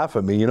going to laugh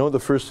at me. You know the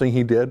first thing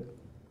he did?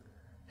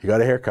 He got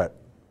a haircut.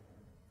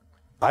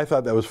 I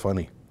thought that was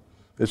funny.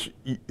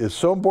 It's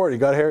so important. He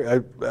got a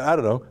hair. I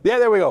don't know. Yeah,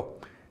 there we go.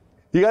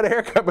 He got a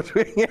haircut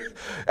between.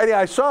 Anyway,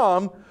 I saw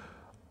him.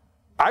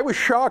 I was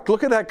shocked.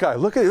 Look at that guy.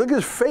 Look at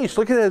his face.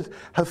 Look at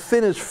how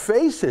thin his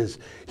face is.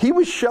 He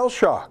was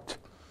shell-shocked.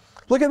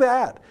 Look at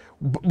that.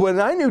 When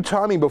I knew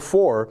Tommy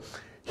before,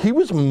 he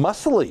was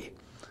muscly.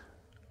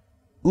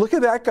 Look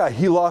at that guy.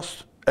 He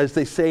lost, as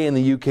they say in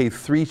the UK,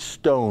 3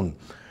 stone.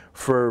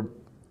 For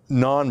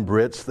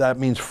non-Brits, that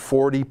means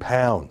 40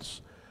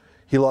 pounds.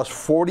 He lost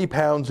 40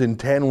 pounds in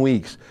 10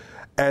 weeks.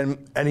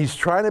 And he's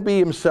trying to be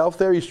himself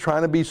there. He's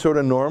trying to be sort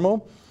of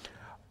normal.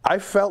 I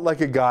felt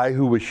like a guy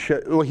who was,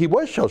 he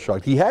was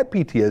shell-shocked. He had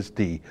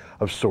PTSD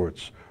of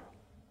sorts.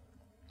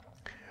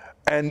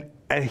 And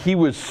he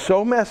was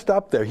so messed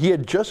up there. He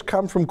had just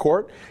come from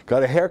court,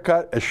 got a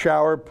haircut, a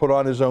shower, put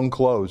on his own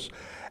clothes.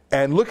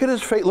 And look at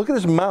his face, look at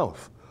his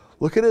mouth,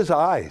 look at his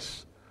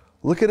eyes,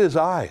 look at his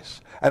eyes.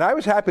 And I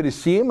was happy to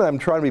see him, and I'm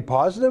trying to be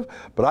positive,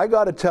 but I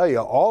got to tell you,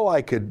 all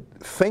I could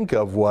think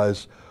of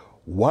was,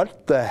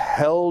 what the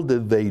hell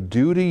did they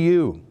do to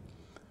you?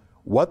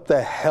 What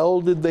the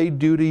hell did they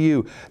do to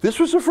you? This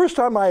was the first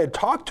time I had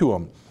talked to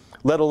him,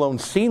 let alone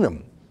seen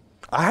him.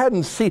 I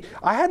hadn't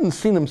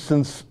seen him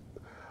since,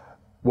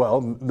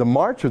 well, the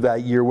March of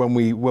that year when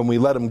we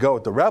let him go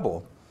at the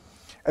Rebel.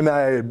 And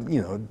I,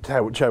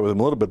 chatted with him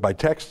a little bit by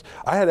text.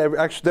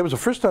 That was the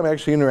first time I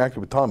actually interacted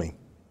with Tommy.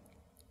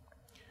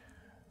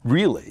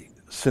 Really,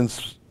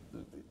 since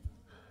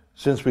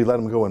we let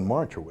him go in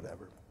March or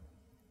whatever.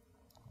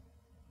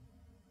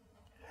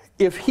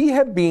 If he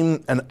had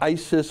been an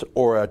ISIS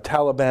or a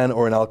Taliban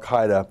or an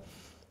Al-Qaeda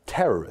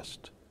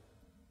terrorist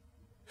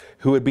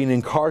who had been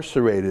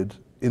incarcerated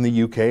in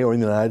the UK or in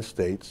the United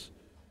States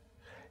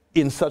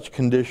in such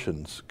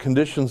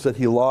conditions that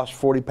he lost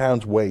 40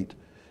 pounds weight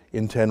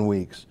in 10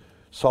 weeks,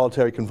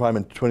 solitary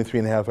confinement 23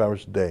 and a half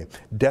hours a day,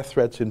 death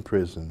threats in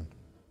prison,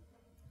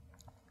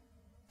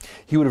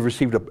 he would have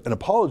received an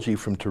apology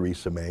from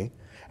Theresa May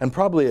and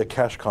probably a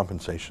cash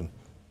compensation.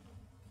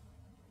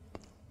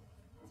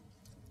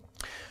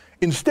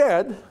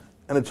 Instead,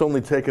 and it's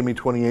only taken me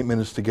 28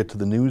 minutes to get to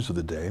the news of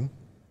the day,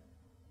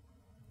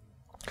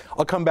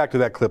 I'll come back to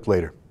that clip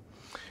later.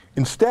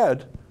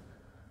 Instead,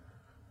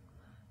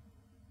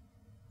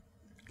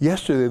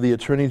 yesterday the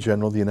Attorney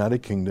General of the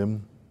United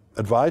Kingdom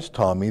advised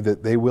Tommy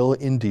that they will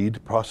indeed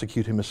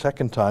prosecute him a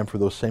second time for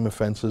those same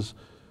offenses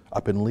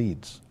up in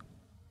Leeds.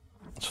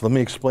 So let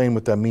me explain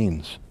what that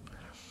means.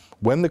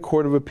 When the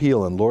Court of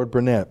Appeal and Lord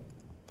Burnett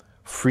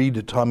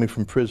freed Tommy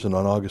from prison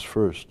on August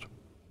 1st,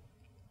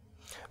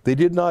 they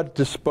did not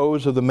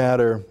dispose of the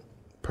matter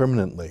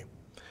permanently.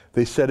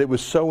 They said it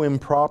was so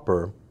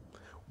improper,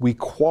 we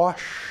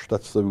quash,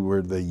 that's the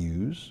word they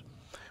use,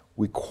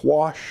 we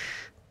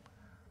quash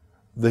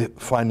the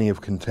finding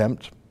of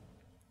contempt,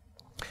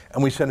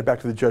 and we send it back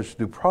to the judge to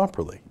do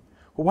properly.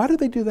 Well, why did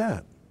they do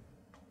that?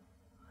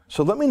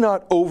 So let me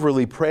not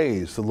overly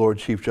praise the Lord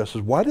Chief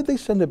Justice. Why did they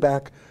send it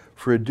back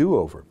for a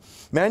do-over?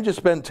 Man just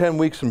spent 10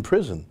 weeks in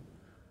prison.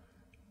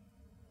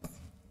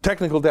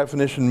 Technical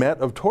definition met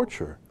of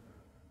torture.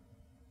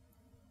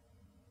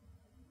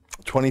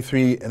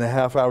 23 and a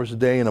half hours a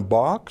day in a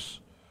box.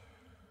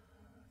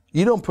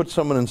 You don't put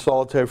someone in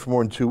solitary for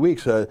more than 2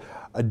 weeks.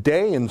 a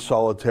day in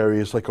solitary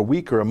is like a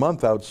week or a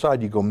month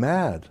outside. You go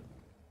mad.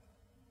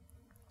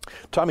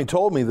 Tommy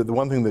told me that the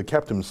one thing that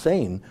kept him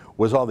sane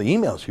was all the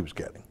emails he was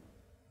getting.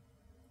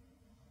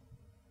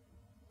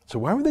 So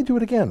why would they do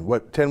it again?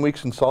 What, 10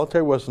 weeks in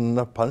solitary wasn't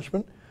enough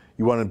punishment?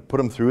 You want to put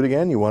him through it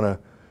again? You want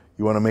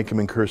to make him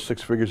incur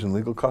 6 figures in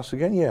legal costs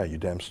again? Yeah, you're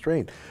damn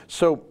straight.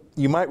 So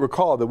you might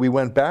recall that we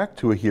went back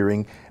to a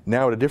hearing,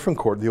 now at a different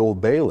court, the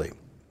Old Bailey.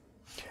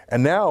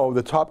 And now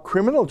the top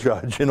criminal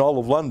judge in all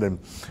of London,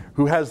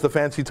 who has the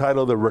fancy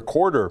title, the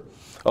Recorder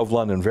of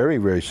London, very,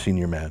 very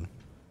senior man.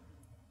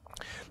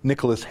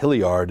 Nicholas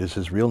Hilliard is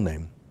his real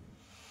name.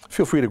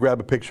 Feel free to grab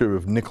a picture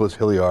of Nicholas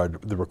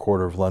Hilliard, the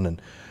Recorder of London.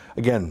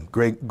 Again,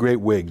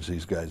 great wigs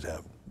these guys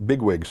have.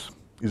 Big wigs.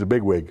 He's a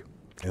big wig,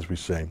 as we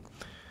say.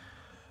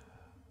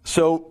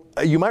 So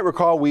you might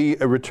recall we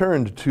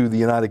returned to the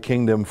United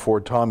Kingdom for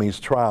Tommy's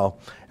trial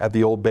at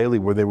the Old Bailey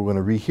where they were going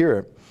to rehear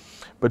it.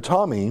 But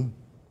Tommy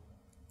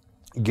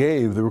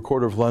gave the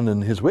Recorder of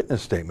London his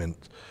witness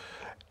statement.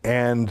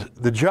 And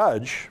the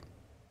judge,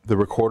 the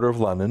Recorder of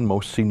London,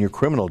 most senior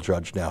criminal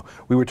judge now.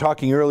 We were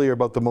talking earlier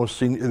about the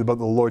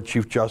Lord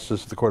Chief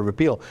Justice of the Court of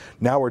Appeal.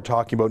 Now we're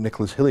talking about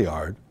Nicholas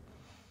Hilliard.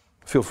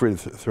 Feel free to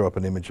throw up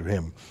an image of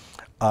him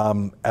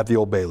at the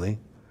Old Bailey,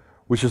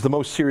 which is the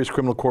most serious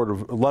criminal court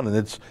of London.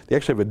 They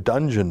actually have a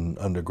dungeon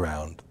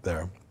underground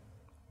there.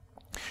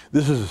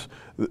 This is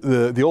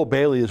the Old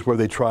Bailey is where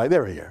they try.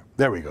 There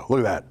we go. Look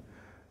at that.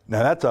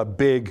 Now that's a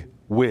big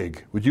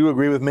wig. Would you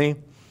agree with me?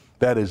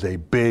 That is a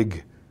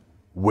big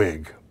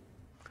wig.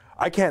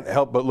 I can't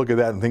help but look at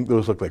that and think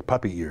those look like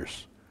puppy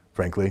ears,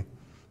 frankly.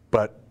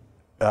 But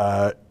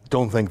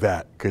don't think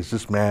that, because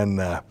this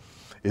man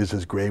is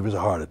as grave as a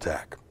heart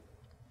attack.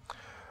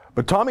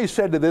 But Tommy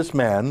said to this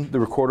man, the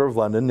Recorder of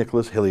London,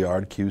 Nicholas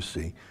Hilliard,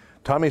 QC,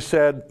 Tommy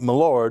said, "My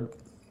lord,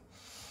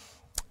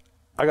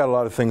 I got a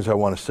lot of things I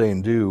want to say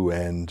and do,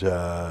 and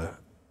I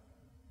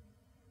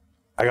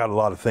got a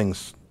lot of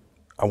things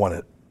I want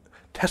to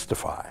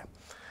testify."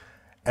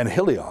 And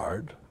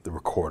Hilliard, the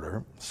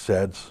recorder,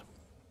 said,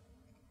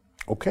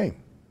 "Okay,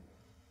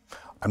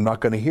 I'm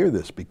not going to hear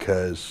this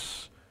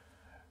because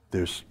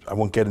I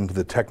won't get into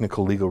the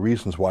technical legal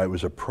reasons why it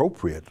was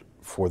appropriate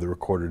for the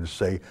recorder to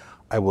say,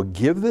 I will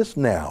give this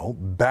now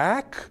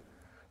back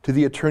to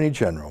the Attorney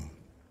General.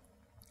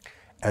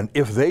 And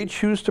if they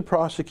choose to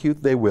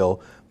prosecute, they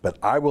will, but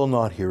I will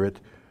not hear it.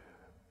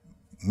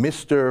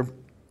 Mr.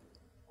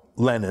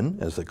 Lennon,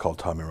 as they call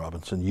Tommy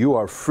Robinson, you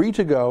are free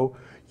to go.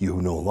 You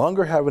no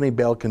longer have any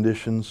bail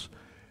conditions.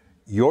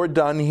 You're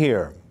done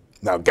here.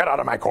 Now get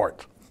out of my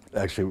court."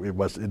 Actually,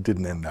 it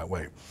didn't end that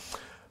way.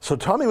 So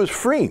Tommy was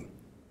free.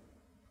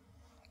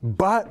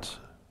 But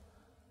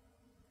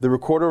the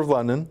Recorder of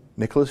London,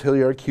 Nicholas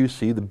Hilliard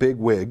QC, the big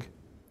wig,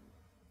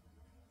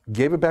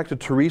 gave it back to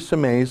Theresa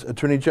May's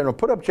Attorney General.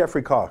 Put up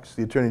Geoffrey Cox,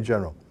 the Attorney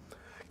General.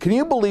 Can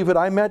you believe it?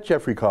 I met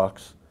Geoffrey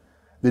Cox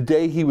the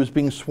day he was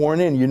being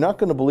sworn in. You're not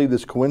going to believe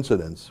this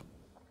coincidence.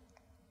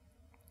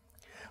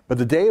 But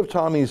the day of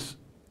Tommy's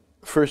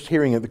first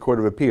hearing at the Court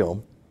of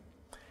Appeal,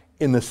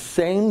 in the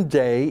same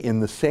day, in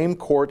the same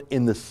court,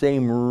 in the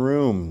same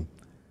room,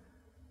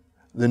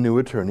 the new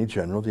Attorney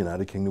General of the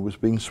United Kingdom was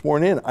being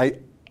sworn in.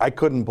 I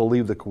couldn't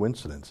believe the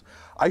coincidence.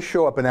 I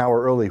show up an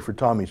hour early for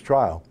Tommy's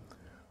trial.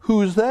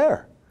 Who's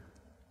there?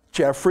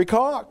 Geoffrey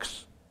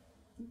Cox,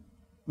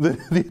 the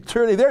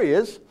attorney, there he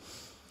is,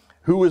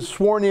 who was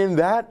sworn in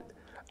that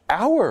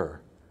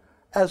hour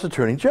as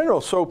Attorney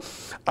General. So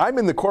I'm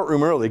in the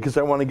courtroom early because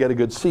I want to get a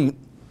good seat.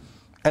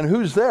 And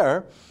who's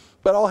there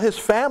but all his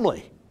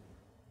family?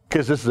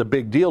 Because this is a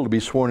big deal to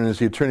be sworn in as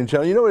the Attorney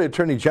General. You know what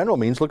Attorney General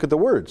means? Look at the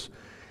words.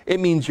 It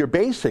means you're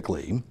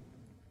basically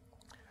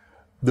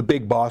the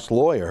big boss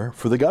lawyer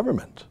for the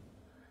government.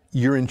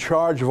 You're in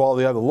charge of all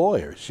the other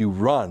lawyers. You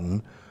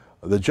run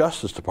the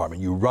Justice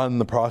Department. You run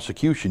the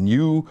prosecution.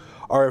 You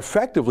are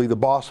effectively the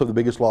boss of the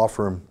biggest law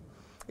firm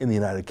in the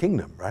United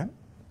Kingdom, right?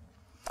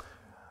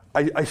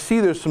 I see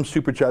there's some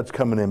super chats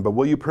coming in, but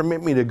will you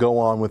permit me to go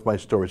on with my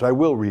stories? I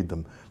will read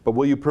them, but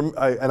will you?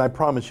 And I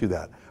promise you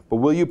that. But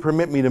will you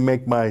permit me to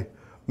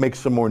make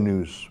some more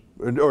news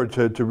or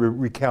to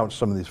recount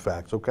some of these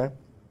facts? Okay.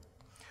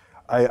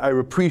 I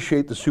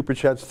appreciate the super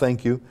chats.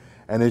 Thank you.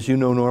 And as you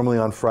know, normally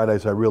on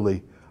Fridays I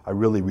really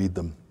read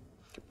them.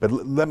 But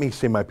let me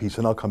say my piece,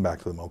 and I'll come back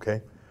to them.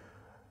 Okay.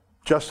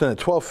 Justin, at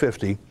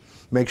 12:50.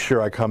 Make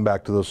sure I come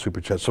back to those super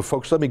chats. So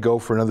folks, let me go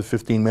for another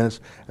 15 minutes,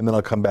 and then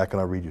I'll come back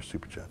and I'll read your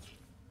super chats.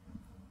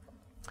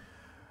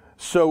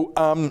 So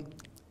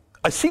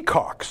I see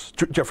Cox,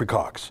 Geoffrey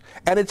Cox,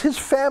 and it's his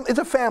it's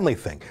a family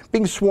thing.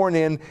 Being sworn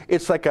in,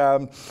 it's like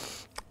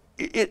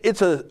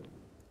it's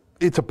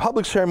a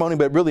public ceremony,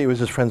 but really it was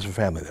his friends and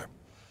family there.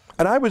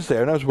 And I was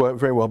there, and I was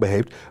very well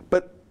behaved.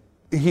 But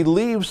he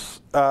leaves,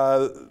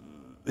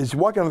 he's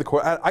walking out of the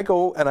court. I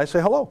go and I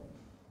say hello.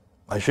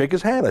 I shake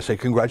his hand. I say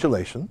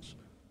congratulations.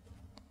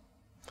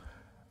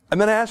 And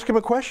then I ask him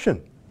a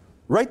question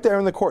right there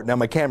in the court. Now,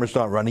 my camera's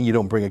not running. You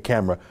don't bring a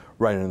camera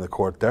right in the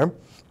court there.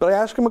 But I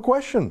ask him a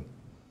question.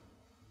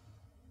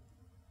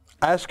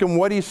 I ask him,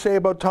 what do you say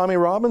about Tommy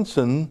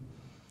Robinson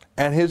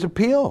and his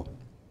appeal?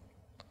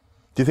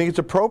 Do you think it's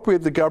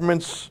appropriate the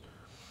government's,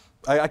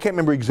 I can't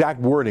remember exact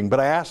wording, but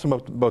I asked him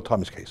about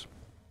Tommy's case.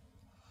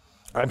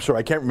 I'm sorry,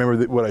 I can't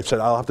remember what I said.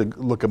 I'll have to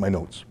look at my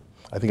notes.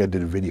 I think I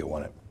did a video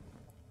on it.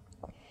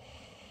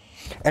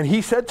 And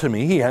he said to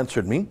me, he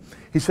answered me,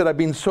 he said, I've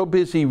been so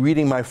busy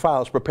reading my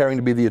files, preparing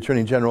to be the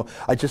Attorney General,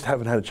 I just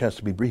haven't had a chance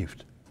to be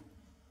briefed.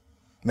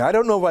 Now, I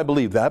don't know if I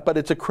believe that, but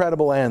it's a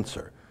credible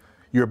answer.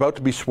 You're about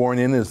to be sworn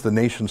in as the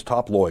nation's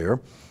top lawyer.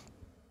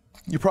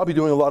 You're probably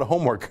doing a lot of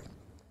homework.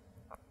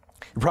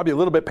 You're probably a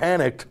little bit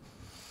panicked.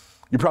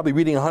 You're probably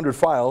reading 100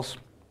 files,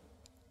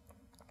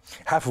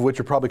 half of which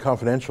are probably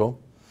confidential,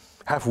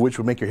 half of which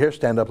would make your hair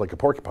stand up like a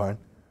porcupine.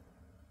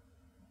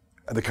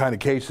 And the kind of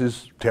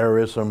cases,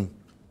 terrorism,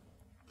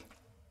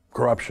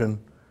 corruption.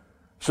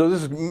 So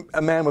this is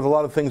a man with a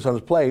lot of things on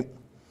his plate.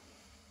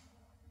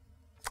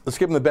 Let's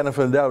give him the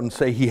benefit of the doubt and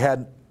say he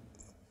had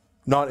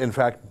not, in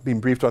fact, been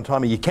briefed on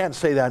Tommy. You can't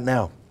say that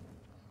now.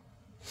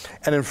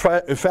 And in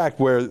fact,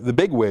 where the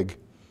bigwig,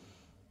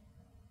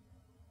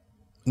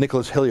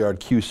 Nicholas Hilliard,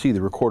 QC,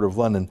 the Recorder of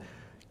London,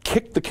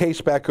 kicked the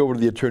case back over to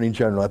the Attorney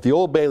General. At the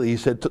Old Bailey, he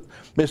said,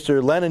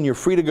 Mr. Lennon, you're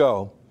free to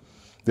go.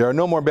 There are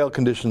no more bail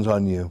conditions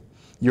on you.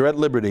 You're at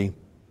liberty.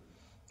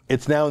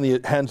 It's now in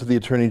the hands of the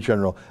Attorney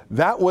General.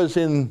 That was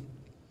in,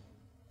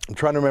 I'm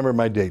trying to remember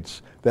my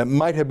dates. That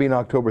might have been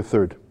October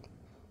 3rd.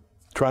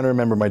 Trying to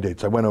remember my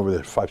dates. I went over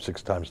there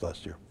 5-6 times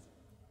last year.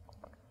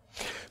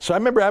 So I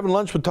remember having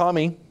lunch with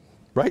Tommy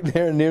right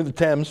there near the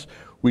Thames.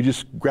 We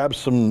just grabbed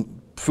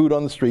some food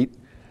on the street.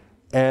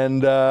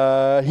 And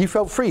he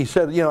felt free. He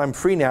said, you know, I'm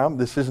free now.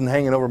 This isn't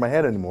hanging over my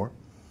head anymore.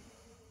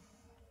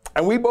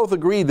 And we both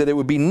agreed that it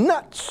would be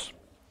nuts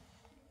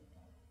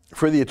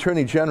for the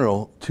Attorney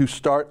General to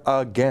start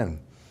again.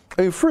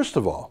 I mean, first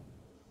of all,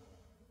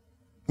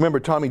 remember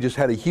Tommy just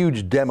had a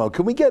huge demo.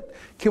 Can we get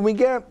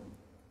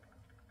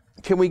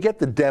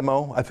the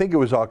demo? I think it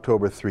was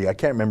October 3. I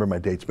can't remember my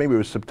dates. Maybe it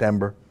was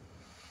September.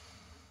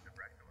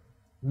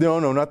 No,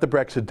 not the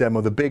Brexit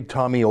demo. The big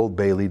Tommy Old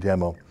Bailey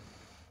demo.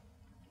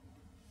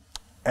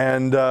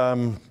 And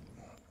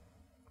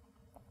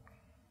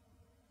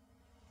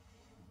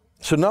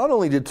so not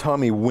only did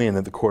Tommy win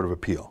at the Court of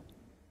Appeal,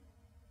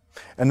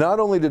 and not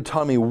only did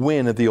Tommy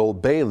win at the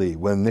Old Bailey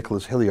when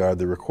Nicholas Hilliard,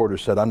 the recorder,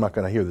 said, I'm not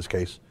going to hear this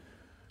case.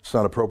 It's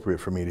not appropriate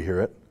for me to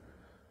hear it.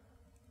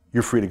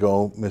 You're free to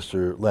go,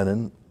 Mr.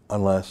 Lennon,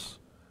 unless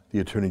the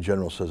Attorney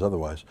General says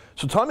otherwise.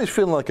 So Tommy's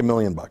feeling like $1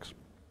 million.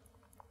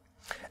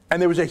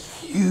 And there was a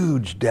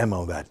huge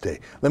demo that day.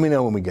 Let me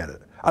know when we get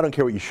it. I don't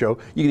care what you show.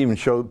 You can even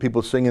show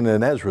people singing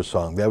an Ezra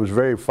song. That was a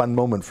very fun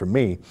moment for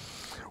me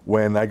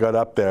when I got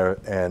up there,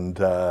 and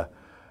I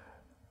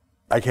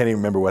can't even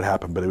remember what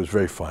happened, but it was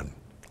very fun.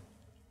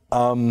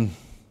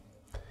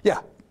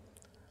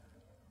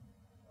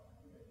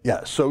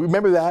 Yeah, so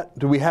remember that?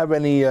 Do we have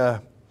any, yeah,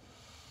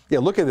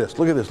 look at this,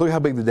 look at how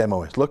big the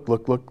demo is. Look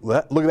at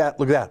that, look at that,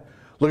 look at that,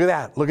 look at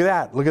that, look at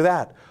that, look at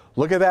that,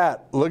 look at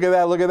that, look at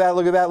that, look at that,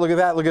 look at that, look at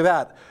that, look at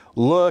that,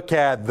 look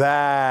at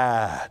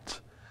that.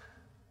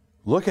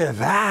 Look at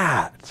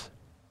that.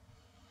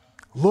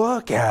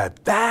 Look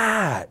at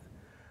that.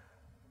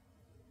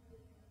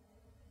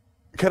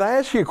 Can I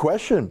ask you a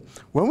question?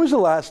 When was the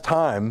last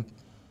time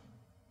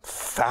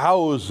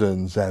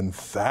thousands and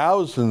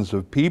thousands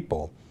of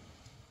people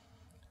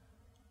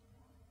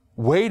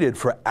waited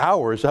for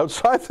hours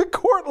outside the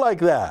court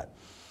like that?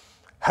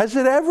 Has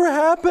it ever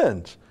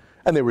happened?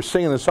 And they were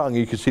singing the song.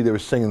 You could see they were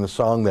singing the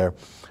song there,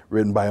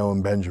 written by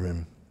Owen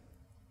Benjamin,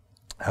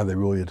 How They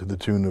Rule You, to the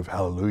tune of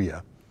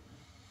Hallelujah.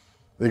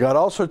 They got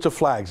all sorts of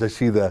flags. I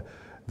see the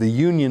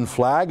Union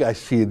flag. I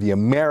see the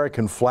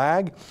American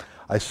flag.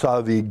 I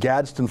saw the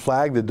Gadsden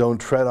flag, the Don't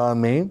Tread on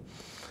Me.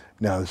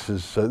 Now, this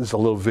is a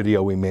little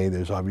video we made.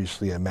 There's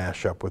obviously a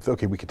mashup with,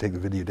 okay, we could take the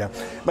video down.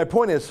 My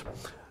point is,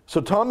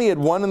 so Tommy had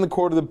won in the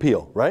Court of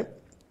Appeal, right?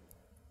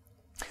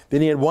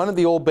 Then he had won at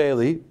the Old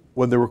Bailey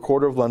when the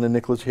Recorder of London,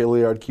 Nicholas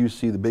Hilliard,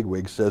 QC, the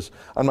bigwig, says,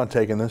 I'm not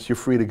taking this. You're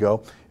free to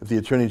go. If the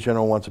Attorney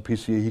General wants a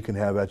piece of you, he can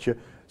have at you.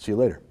 See you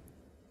later.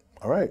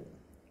 All right.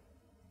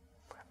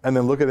 And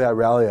then look at that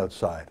rally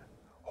outside.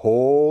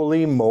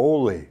 Holy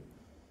moly.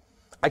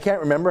 I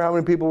can't remember how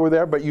many people were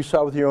there, but you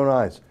saw with your own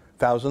eyes.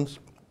 Thousands.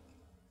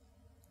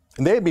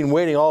 And they had been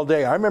waiting all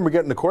day. I remember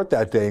getting to court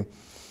that day.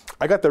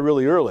 I got there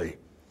really early,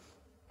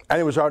 and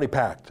it was already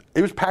packed.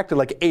 It was packed at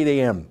like 8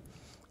 a.m.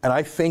 And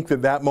I think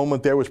that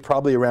moment there was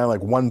probably around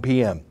like 1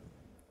 p.m.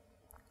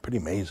 Pretty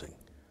amazing.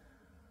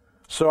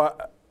 So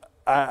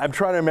I'm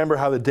trying to remember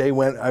how the day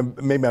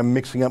went. Maybe I'm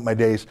mixing up my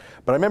days.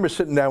 But I remember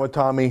sitting down with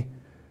Tommy,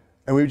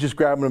 and we were just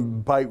grabbing a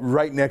bite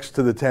right next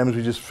to the Thames.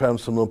 We just found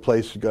some little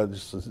place. We got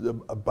just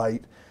a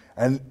bite.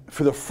 And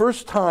for the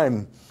first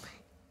time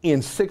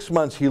in 6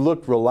 months, he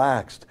looked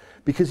relaxed.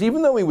 Because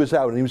even though he was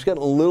out and he was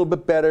getting a little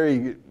bit better,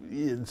 he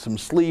had some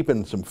sleep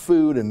and some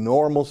food and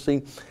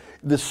normalcy,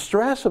 the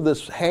stress of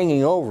this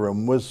hanging over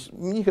him was,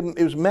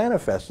 it was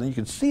manifest, and you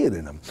could see it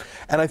in him.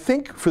 And I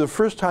think for the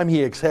first time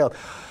he exhaled.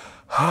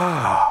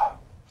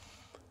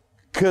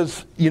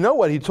 Because you know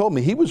what he told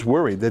me? He was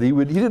worried that he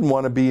didn't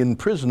want to be in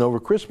prison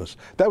over Christmas.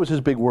 That was his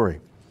big worry.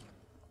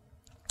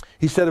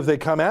 He said if they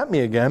come at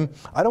me again,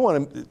 I don't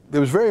want him, it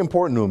was very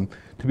important to him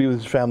to be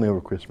with his family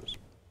over Christmas.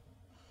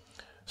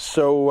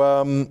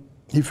 So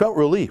he felt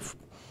relief.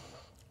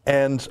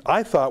 And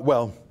I thought,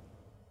 well,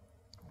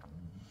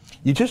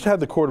 you just had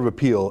the Court of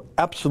Appeal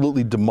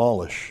absolutely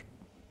demolish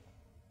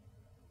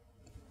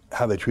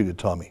how they treated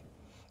Tommy.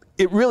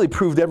 It really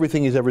proved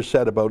everything he's ever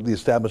said about the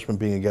establishment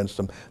being against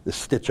him, the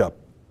stitch up.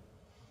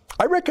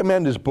 I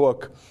recommend his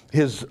book,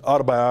 his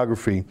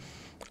autobiography,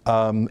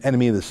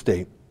 Enemy of the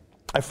State.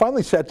 I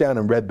finally sat down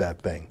and read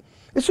that thing.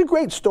 It's a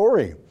great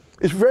story.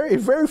 It's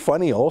very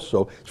funny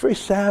also. It's very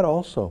sad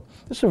also.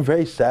 There's some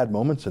very sad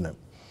moments in it.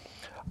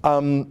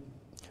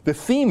 The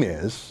theme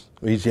is,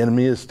 he's the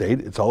enemy of the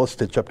state. It's all a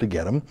stitch up to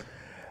get him.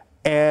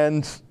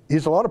 And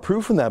there's a lot of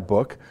proof in that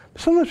book.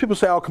 Sometimes people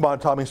say, oh, come on,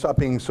 Tommy, stop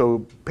being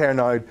so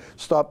paranoid.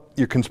 Stop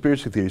your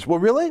conspiracy theories. Well,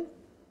 really?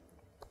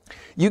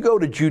 You go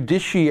to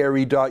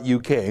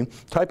judiciary.uk,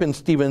 type in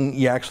Stephen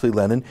Yaxley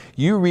Lennon,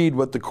 you read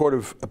what the Court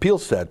of Appeal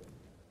said.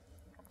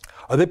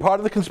 Are they part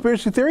of the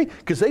conspiracy theory?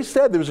 Because they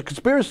said there was a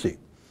conspiracy.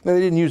 Now, they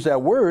didn't use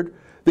that word.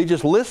 They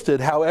just listed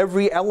how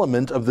every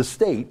element of the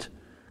state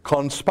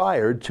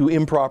conspired to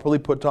improperly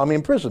put Tommy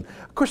in prison.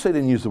 Of course, they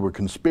didn't use the word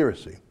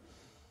conspiracy.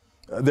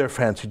 They're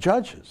fancy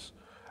judges.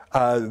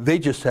 They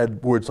just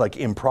said words like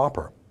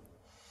improper.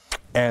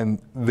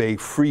 And they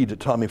freed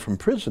Tommy from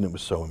prison. It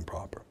was so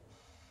improper.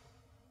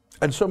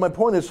 And so my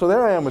point is, so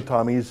there I am with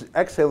Tommy. He's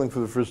exhaling for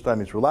the first time.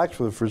 He's relaxed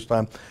for the first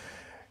time.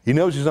 He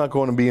knows he's not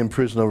going to be in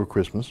prison over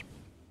Christmas.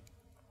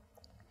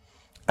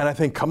 And I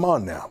think, come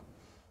on now.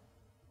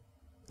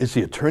 Is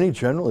the Attorney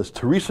General, is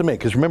Theresa May,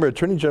 because remember,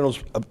 Attorney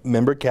General's a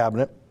member of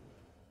cabinet.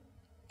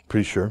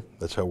 Pretty sure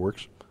that's how it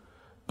works.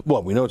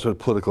 Well, we know it's a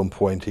political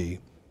appointee.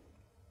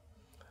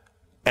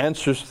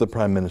 Answers to the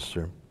Prime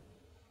Minister.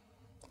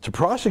 To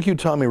prosecute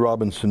Tommy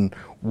Robinson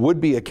would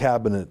be a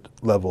cabinet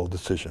level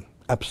decision.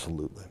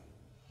 Absolutely.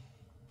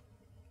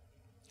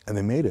 And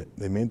they made it.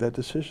 They made that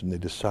decision. They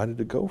decided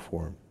to go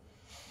for him.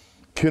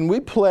 Can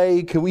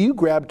you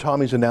grab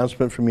Tommy's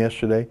announcement from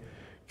yesterday?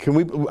 I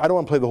don't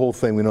want to play the whole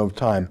thing, we don't have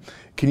time.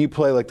 Can you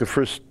play like the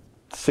first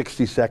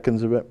 60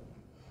 seconds of it?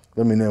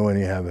 Let me know when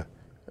you have it.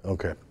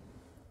 Okay.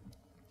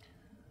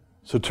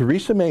 So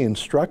Theresa May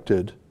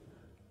instructed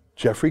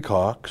Geoffrey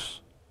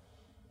Cox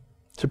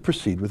to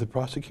proceed with the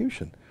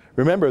prosecution.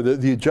 Remember,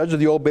 the judge of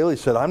the Old Bailey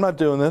said, I'm not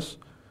doing this.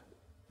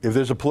 If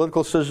there's a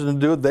political decision to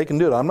do it, they can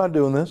do it. I'm not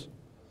doing this.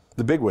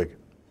 The bigwig.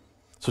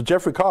 So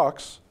Geoffrey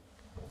Cox,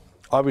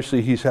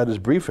 obviously he's had his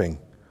briefing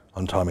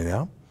on Tommy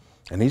now,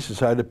 and he's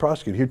decided to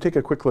prosecute. Here, take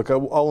a quick look.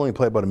 I'll only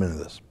play about a minute of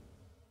this.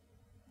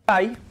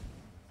 I've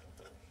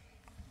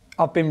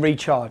been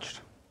recharged.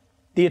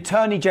 The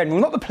Attorney General,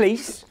 not the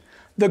police,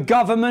 the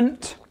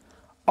government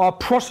are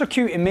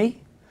prosecuting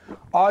me.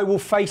 I will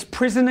face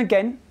prison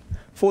again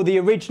for the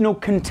original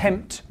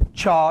contempt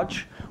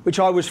charge, which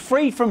I was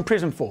freed from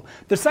prison for.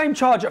 The same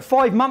charge that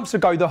 5 months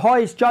ago, the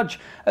highest judge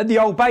at the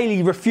Old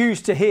Bailey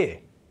refused to hear.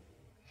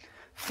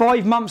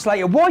 5 months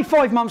later. Why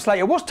 5 months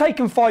later? What's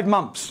taken 5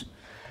 months?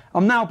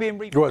 I'm now being...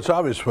 Well, it's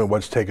obvious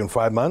what's taken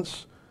 5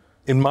 months.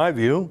 In my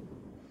view,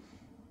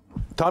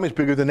 Tommy's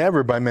bigger than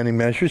ever by many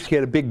measures. He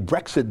had a big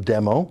Brexit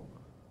demo.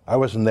 I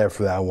wasn't there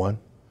for that one.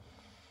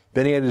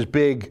 Then he had his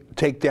big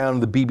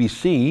takedown of the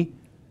BBC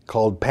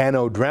called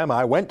Panodrama.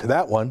 I went to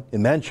that one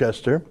in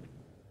Manchester.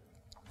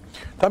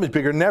 Tommy's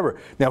bigger than ever.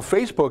 Now,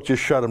 Facebook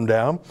just shut him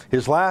down.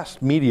 His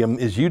last medium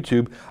is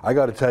YouTube. I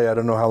got to tell you, I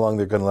don't know how long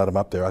they're going to let him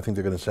up there. I think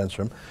they're going to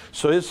censor him.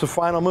 So it's the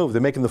final move.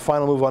 They're making the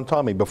final move on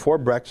Tommy. Before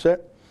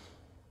Brexit,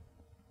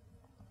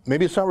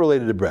 maybe it's not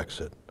related to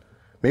Brexit.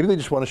 Maybe they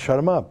just want to shut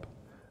him up.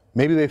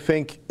 Maybe they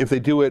think if they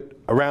do it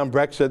around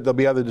Brexit, there'll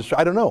be other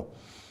I don't know.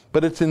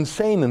 But it's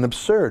insane and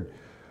absurd.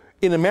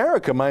 In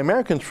America, my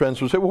American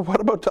friends would say, well, what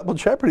about double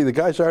jeopardy? The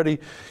guy's already,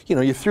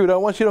 you threw it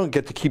out once. You don't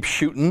get to keep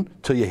shooting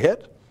till you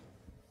hit.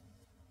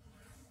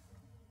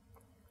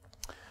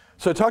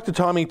 So I talked to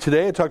Tommy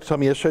today. I talked to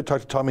Tommy yesterday. I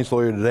talked to Tommy's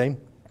lawyer today.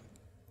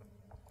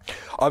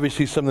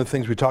 Obviously, some of the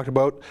things we talked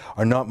about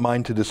are not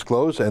mine to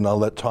disclose, and I'll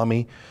let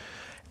Tommy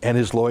and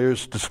his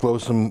lawyers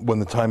disclose them when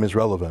the time is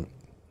relevant.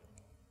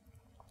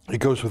 It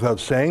goes without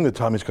saying that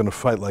Tommy's going to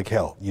fight like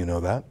hell. You know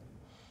that.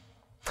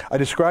 I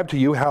described to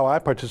you how I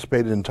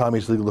participated in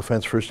Tommy's legal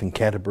defense first in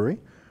Canterbury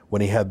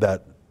when he had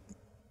that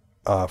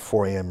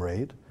 4 a.m.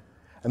 raid.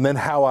 And then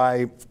how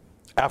I,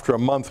 after a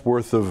month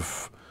worth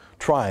of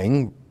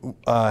trying,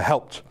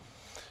 helped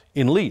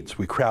in Leeds.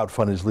 We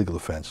crowdfunded his legal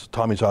defense.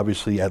 Tommy's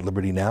obviously at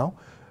liberty now,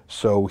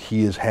 so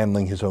he is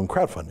handling his own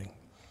crowdfunding.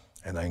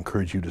 And I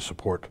encourage you to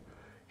support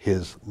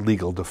his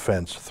legal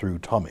defense through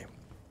Tommy.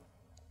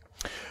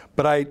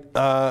 But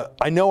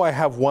I know I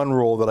have one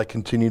role that I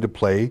continue to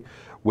play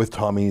with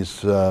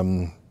Tommy's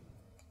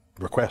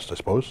request, I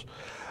suppose.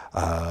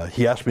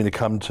 He asked me to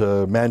come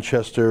to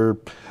Manchester.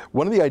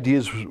 One of the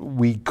ideas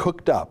we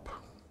cooked up,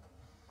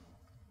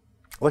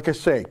 like I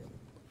say,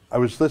 I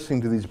was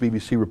listening to these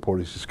BBC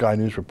reporters, these Sky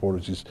News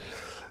reporters,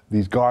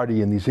 these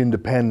Guardian, these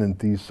Independent,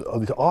 these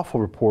awful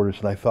reporters,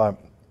 and I thought,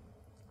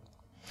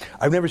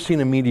 I've never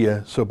seen a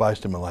media so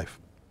biased in my life.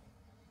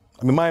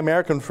 I mean, my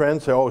American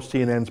friends say, oh,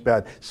 CNN's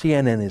bad.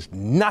 CNN is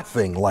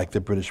nothing like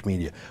the British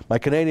media. My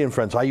Canadian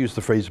friends, I use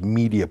the phrase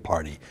media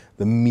party,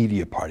 the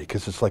media party,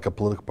 because it's like a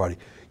political party.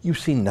 You've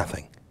seen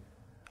nothing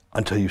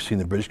until you've seen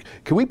the British.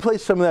 Can we play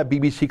some of that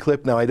BBC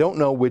clip? Now, I don't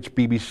know which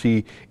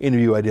BBC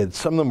interview I did.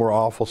 Some of them were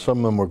awful, some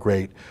of them were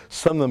great.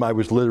 Some of them I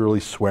was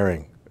literally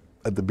swearing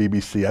at the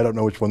BBC. I don't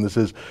know which one this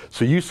is.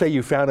 So you say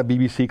you found a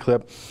BBC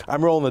clip.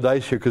 I'm rolling the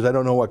dice here because I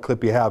don't know what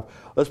clip you have.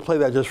 Let's play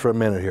that just for a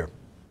minute here.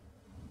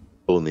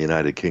 In the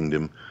United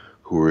Kingdom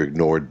who were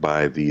ignored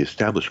by the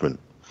establishment.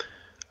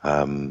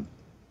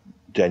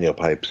 Daniel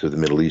Pipes of the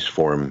Middle East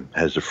Forum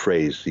has a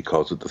phrase, he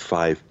calls it the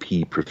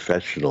 5P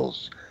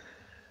professionals.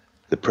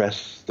 The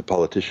press, the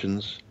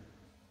politicians,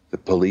 the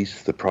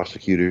police, the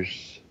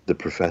prosecutors, the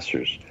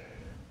professors.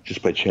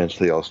 Just by chance,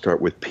 they all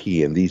start with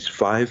P, and these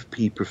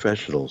 5P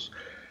professionals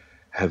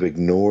have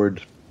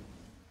ignored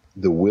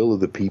the will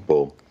of the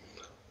people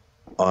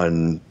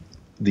on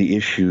the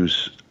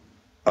issues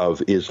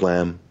of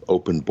Islam,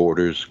 open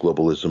borders,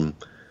 globalism,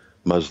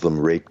 Muslim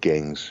rape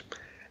gangs.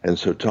 And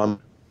so Tommy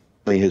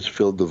has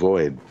filled the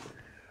void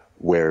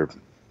where,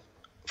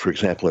 for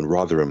example, in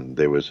Rotherham,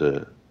 there was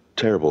a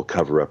terrible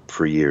cover-up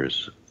for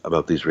years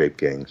about these rape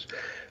gangs.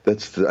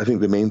 That's, I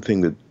think, the main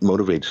thing that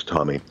motivates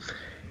Tommy.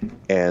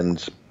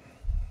 And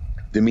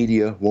the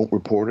media won't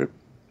report it.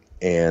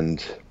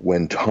 And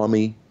when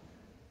Tommy,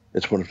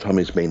 it's one of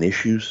Tommy's main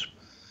issues.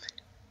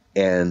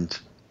 And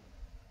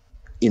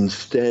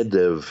instead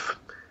of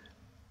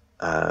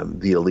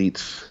the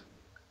elites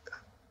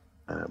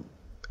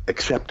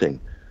accepting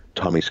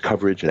Tommy's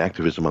coverage and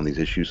activism on these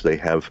issues, they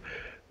have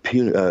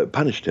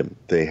punished him.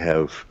 They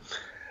have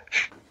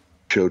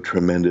showed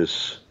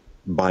tremendous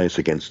bias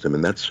against him,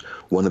 and that's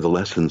one of the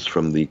lessons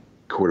from the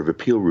Court of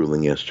Appeal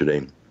ruling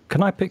yesterday.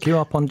 Can I pick you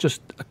up on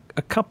just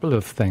a couple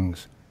of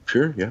things?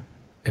 Sure, yeah.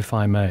 If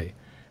I may.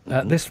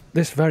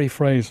 This very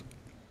phrase,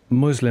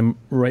 Muslim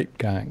rape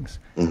gangs,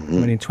 I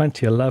mean, in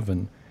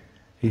 2011,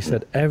 he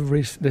said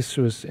this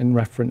was in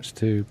reference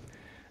to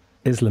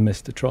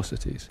Islamist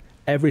atrocities.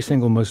 Every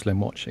single Muslim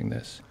watching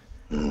this,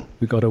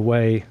 who got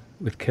away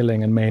with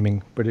killing and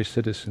maiming British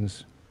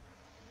citizens,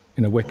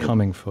 we're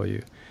coming for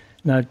you.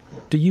 Now,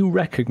 do you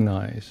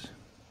recognize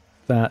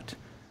that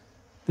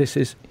this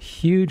is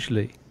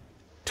hugely,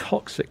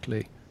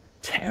 toxically,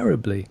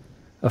 terribly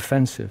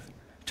offensive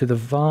to the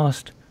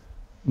vast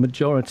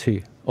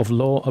majority of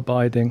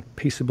law-abiding,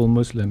 peaceable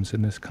Muslims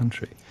in this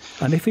country?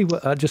 And if he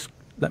were,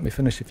 let me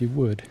finish if you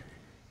would.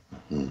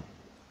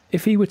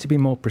 If he were to be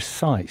more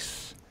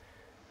precise,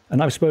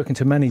 and I've spoken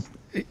to many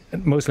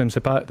Muslims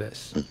about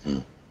this,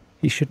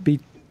 he should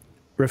be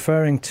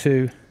referring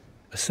to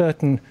a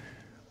certain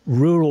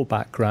rural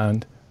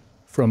background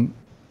from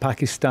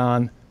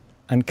Pakistan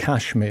and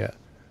Kashmir,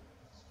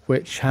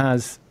 which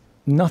has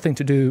nothing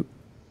to do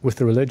with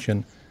the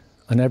religion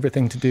and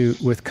everything to do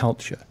with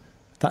culture.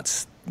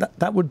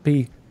 That would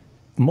be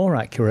more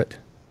accurate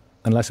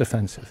and less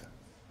offensive.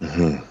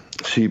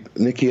 See,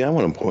 Nikki, I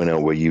want to point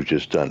out what you've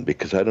just done,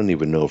 because I don't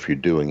even know if you're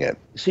doing it.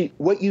 See,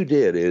 what you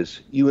did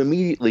is you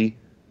immediately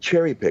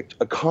cherry-picked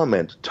a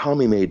comment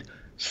Tommy made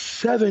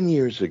 7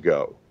 years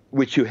ago,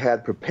 which you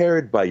had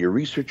prepared by your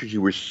researchers.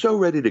 You were so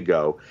ready to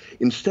go.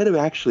 Instead of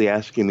actually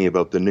asking me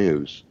about the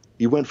news,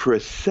 you went for a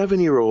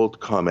 7-year-old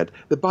comment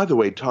that, by the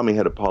way, Tommy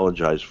had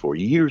apologized for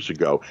years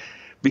ago,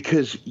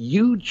 because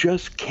you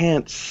just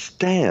can't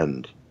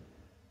stand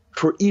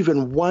for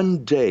even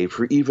one day,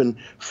 for even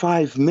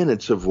 5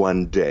 minutes of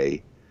one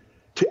day,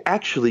 to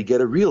actually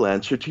get a real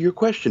answer to your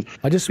question.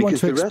 I just want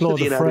to explore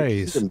the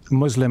phrase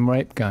Muslim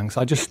rape gangs.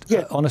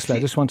 Honestly, I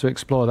just want to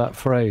explore that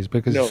phrase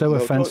because it's so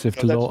offensive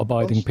to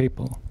law-abiding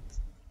people.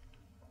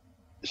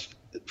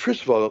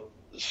 First of all,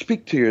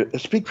 speak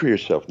for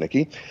yourself,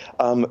 Nikki.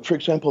 For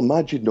example,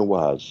 Maajid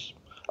Nawaz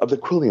of the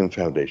Quilliam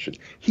Foundation.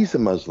 He's a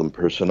Muslim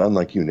person,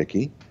 unlike you,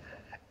 Nikki.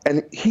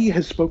 And he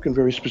has spoken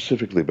very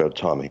specifically about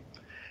Tommy.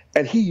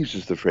 And he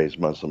uses the phrase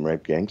Muslim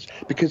rape gangs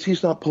because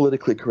he's not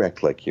politically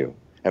correct like you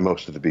and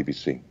most of the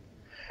BBC.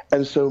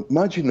 And so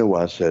Maajid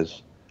Nawaz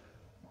says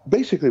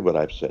basically what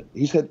I've said.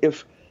 He said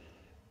if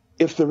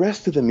the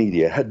rest of the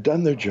media had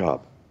done their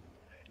job,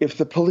 if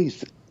the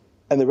police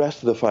and the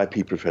rest of the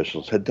 5P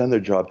professionals had done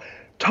their job,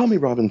 Tommy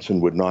Robinson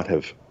would not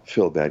have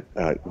filled that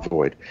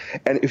void.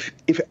 And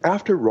if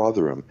after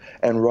Rotherham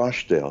and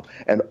Rochdale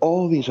and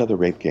all these other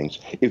rape gangs,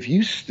 if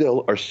you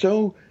still are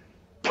so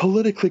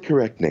politically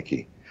correct,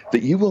 Nikki,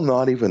 that you will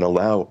not even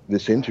allow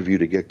this interview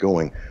to get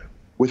going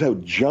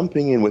without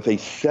jumping in with a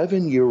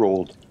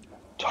 7-year-old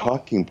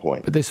talking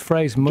point. But this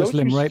phrase,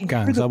 Muslim rape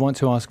gangs, I want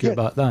to ask you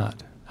about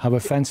that. How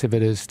offensive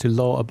it is to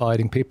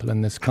law-abiding people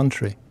in this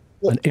country,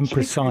 and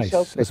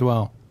imprecise as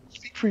well.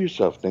 Speak for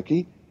yourself,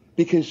 Nikki,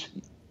 because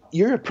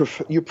you're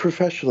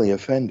professionally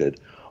offended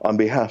on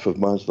behalf of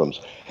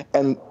Muslims.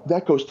 And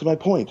that goes to my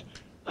point.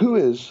 Who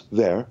is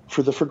there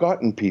for the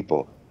forgotten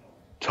people?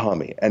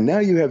 Tommy. And now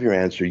you have your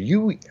answer.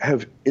 You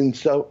have, in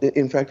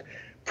fact,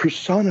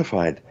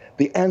 personified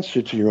the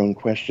answer to your own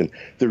question.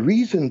 The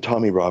reason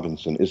Tommy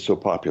Robinson is so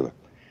popular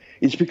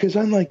is because,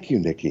 unlike you,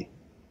 Nikki,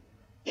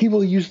 he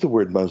will use the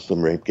word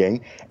Muslim rape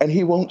gang, and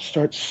he won't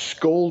start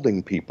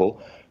scolding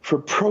people for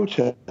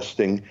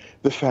protesting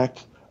the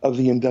fact of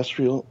the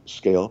industrial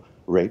scale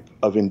rape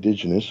of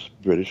indigenous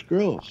British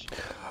girls.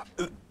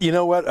 You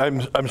know what?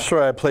 I'm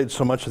sorry I played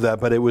so much of that,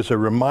 but it was a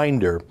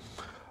reminder.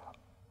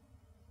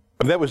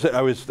 That was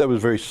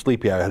very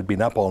sleepy. I had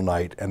been up all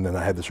night, and then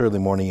I had this early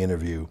morning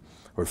interview,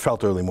 or it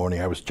felt early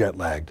morning. I was jet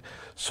lagged,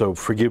 so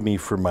forgive me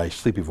for my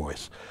sleepy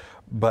voice.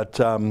 But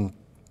do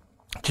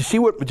you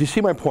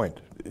see my point?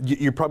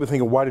 You're probably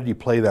thinking, why did you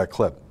play that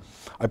clip?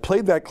 I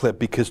played that clip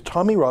because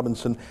Tommy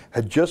Robinson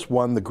had just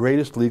won the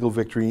greatest legal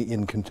victory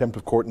in contempt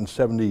of court in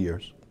 70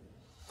 years.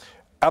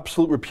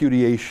 Absolute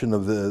repudiation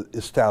of the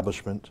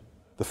establishment,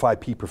 the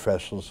 5P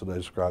professionals that I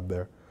described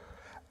there.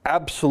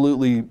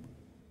 Absolutely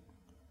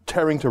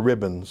tearing to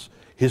ribbons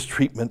his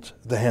treatment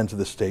at the hands of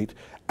the state.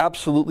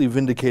 Absolutely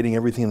vindicating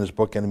everything in his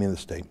book, Enemy of the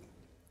State.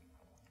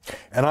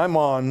 And I'm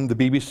on the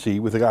BBC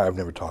with a guy I've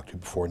never talked to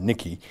before,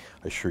 Nicky.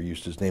 I sure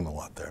used his name a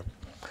lot there.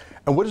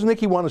 And what does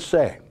Nicky want to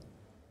say?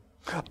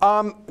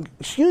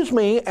 Excuse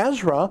me,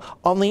 Ezra,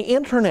 on the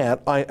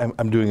internet,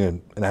 I'm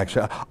doing an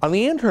accent. On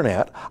the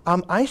internet,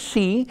 I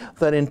see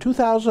that in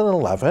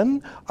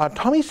 2011,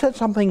 Tommy said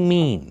something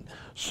mean.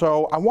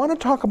 So I want to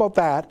talk about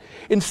that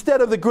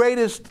instead of the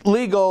greatest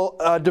legal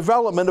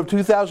development of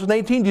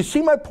 2018. Do you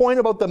see my point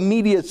about the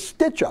media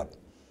stitch-up?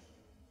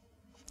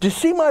 Do you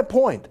see my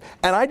point?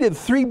 And I did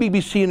 3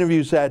 BBC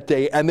interviews that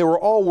day, and they were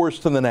all worse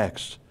than the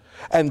next.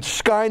 And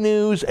Sky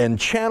News and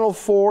Channel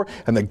 4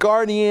 and The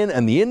Guardian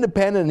and The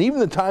Independent and even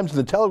The Times and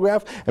The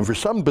Telegraph, and for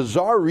some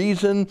bizarre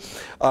reason,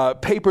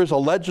 papers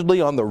allegedly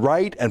on the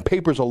right and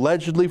papers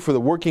allegedly for the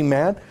working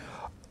man,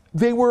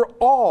 they were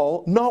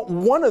all, not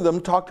one of them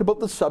talked about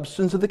the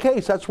substance of the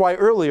case. That's why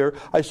earlier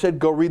I said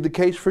go read the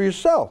case for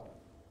yourself.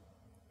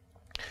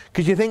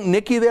 Because you think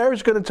Nicky there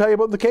is going to tell you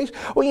about the case?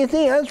 Well, you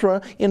see,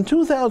 Ezra, in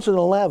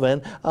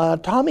 2011,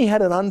 Tommy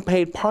had an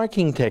unpaid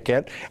parking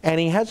ticket and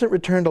he hasn't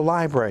returned a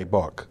library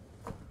book.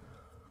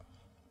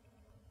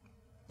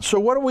 So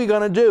what are we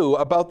going to do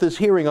about this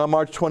hearing on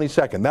March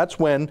 22nd? That's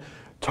when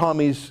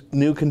Tommy's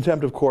new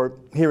contempt of court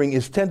hearing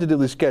is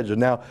tentatively scheduled.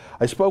 Now,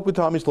 I spoke with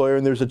Tommy's lawyer,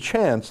 and there's a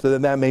chance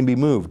that that may be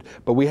moved.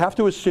 But we have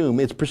to assume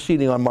it's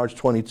proceeding on March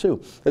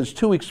 22. That's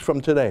 2 weeks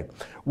from today.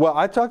 Well,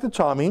 I talked to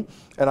Tommy,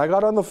 and I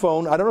got on the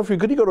phone. I don't know if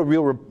could you go to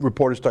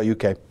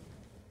realreporters.uk?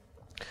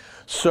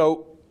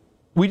 So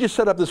we just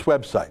set up this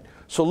website.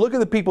 So look at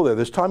the people there.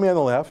 There's Tommy on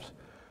the left.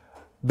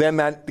 Then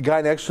that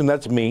guy next to him,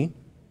 that's me.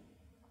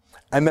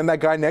 And then that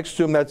guy next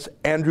to him, that's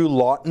Andrew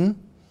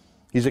Lawton.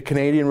 He's a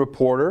Canadian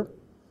reporter.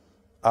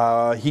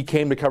 He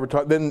came to cover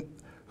Tommy. Then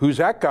who's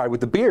that guy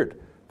with the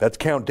beard? That's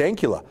Count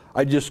Dankula.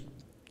 I just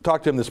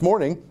talked to him this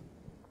morning.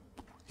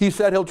 He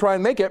said he'll try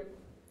and make it.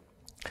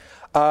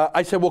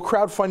 I said, well,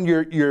 crowdfund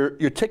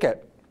your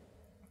ticket.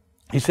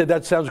 He said,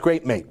 that sounds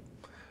great, mate.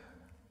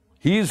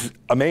 He's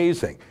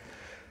amazing.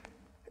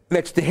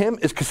 Next to him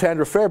is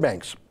Cassandra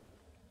Fairbanks.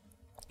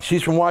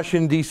 She's from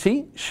Washington,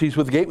 D.C. She's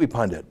with Gateway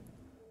Pundit.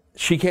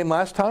 She came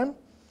last time.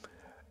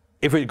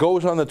 If it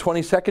goes on the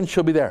 22nd,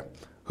 she'll be there.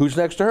 Who's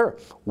next to her?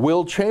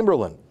 Will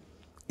Chamberlain.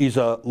 He's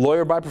a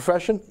lawyer by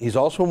profession. He's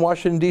also in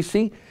Washington,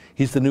 D.C.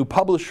 He's the new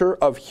publisher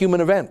of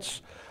Human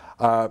Events,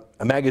 a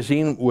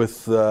magazine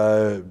with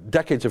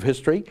decades of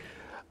history.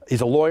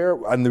 He's a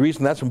lawyer, and the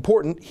reason that's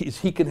important is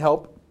he can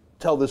help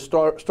tell this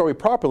story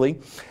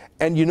properly.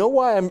 And you know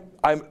why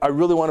I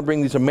really want to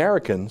bring these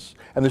Americans,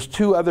 and there's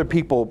 2 other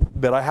people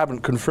that I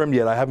haven't confirmed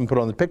yet, I haven't put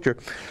on the picture.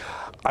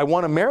 I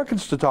want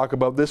Americans to talk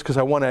about this because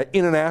I want to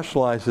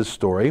internationalize this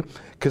story,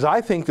 because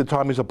I think that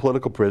Tommy's a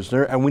political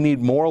prisoner and we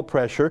need moral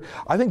pressure.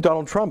 I think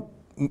Donald Trump,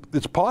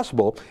 it's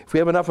possible, if we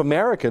have enough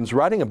Americans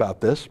writing about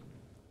this,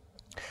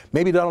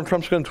 maybe Donald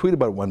Trump's going to tweet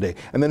about it one day.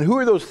 And then who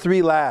are those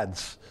 3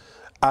 lads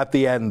at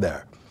the end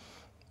there?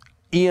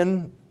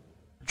 Ian,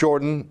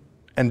 Jordan,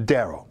 and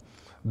Daryl.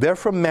 They're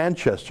from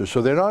Manchester,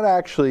 so they're not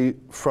actually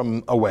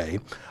from away.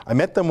 I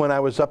met them when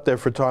I was up there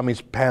for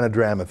Tommy's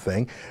Panodrama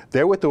thing.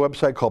 They're with the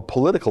website called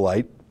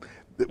Politicalite,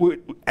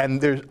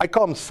 and I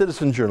call them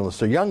citizen journalists.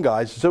 They're young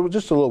guys, so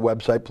just a little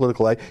website,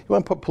 Politicalite. You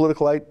want to put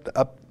Politicalite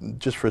up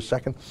just for a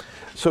second?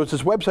 So it's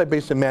this website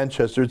based in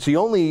Manchester. It's the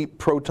only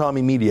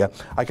pro-Tommy media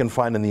I can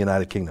find in the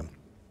United Kingdom.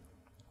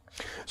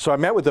 So I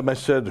met with them. I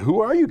said,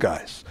 who are you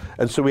guys?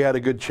 And so we had a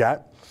good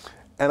chat.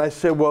 And I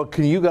said, well,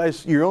 can you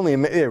guys, you're only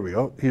in, there we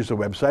go, here's the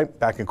website,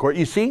 back in court.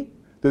 You see,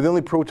 they're the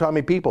only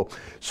pro-Tommy people.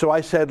 So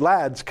I said,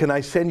 lads, can I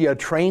send you a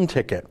train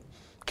ticket?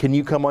 Can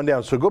you come on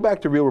down? So go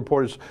back to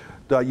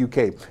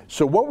realreporters.uk.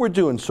 So what we're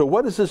doing, so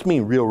what does this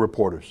mean, Real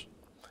Reporters?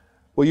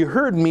 Well, you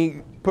heard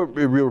me, put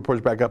Real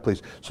Reporters back up,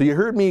 please. So you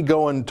heard me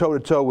going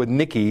toe-to-toe with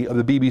Nicky of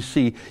the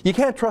BBC. You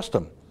can't trust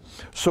him.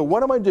 So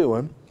what am I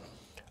doing?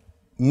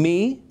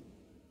 Me,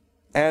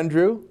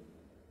 Andrew,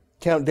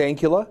 Count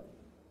Dankula,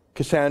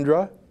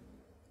 Cassandra,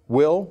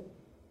 Will,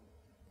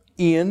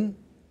 Ian,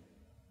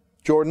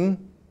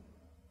 Jordan,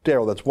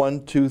 Daryl. That's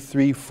 1, 2,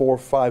 3, 4,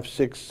 5,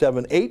 6,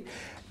 7, 8.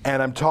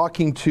 And I'm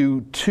talking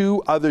to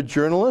 2 other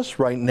journalists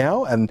right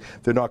now, and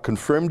they're not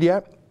confirmed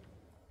yet.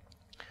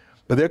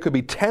 But there could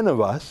be 10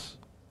 of us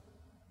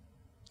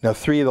Now,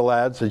 3 of the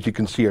lads, as you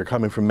can see, are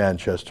coming from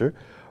Manchester,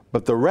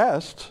 but the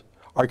rest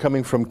are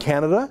coming from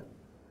Canada,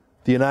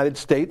 the United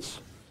States,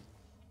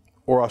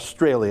 or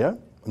Australia.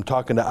 I'm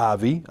talking to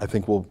Avi. I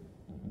think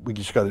we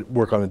just got to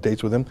work on the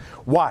dates with him.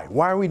 Why?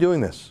 Why are we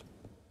doing this?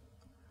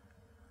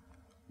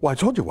 Well, I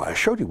told you why. I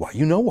showed you why.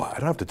 You know why. I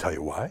don't have to tell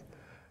you why.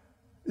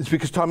 It's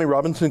because Tommy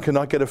Robinson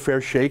cannot get a fair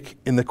shake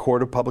in the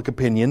court of public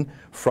opinion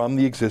from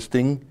the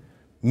existing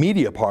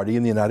media party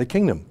in the United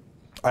Kingdom.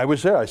 I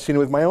was there. I seen it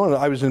with my own.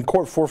 I was in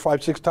court 4,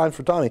 5, 6 times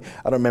for Tommy.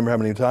 I don't remember how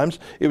many times.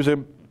 It was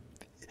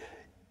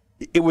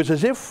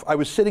as if I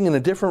was sitting in a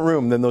different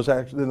room than those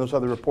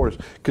other reporters,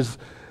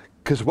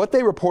 because what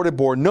they reported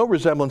bore no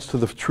resemblance to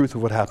the truth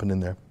of what happened in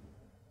there.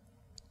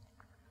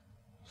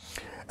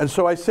 And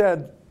so I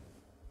said,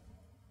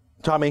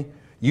 Tommy,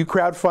 you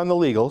crowdfund the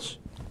legals.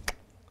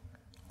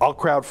 I'll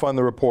crowdfund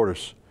the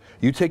reporters.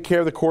 You take care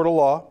of the court of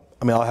law.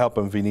 I mean, I'll help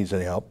him if he needs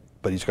any help,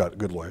 but he's got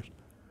good lawyers.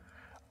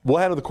 We'll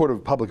handle the court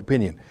of public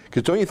opinion.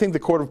 Because don't you think the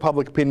court of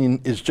public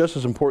opinion is just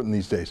as important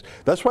these days?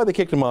 That's why they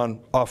kicked him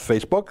off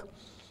Facebook.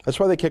 That's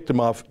why they kicked him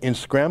off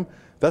Instagram.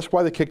 That's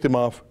why they kicked him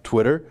off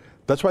Twitter.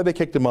 That's why they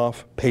kicked him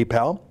off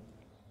PayPal.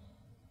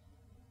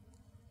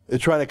 They're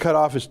trying to cut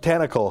off his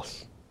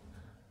tentacles,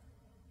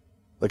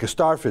 like a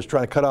starfish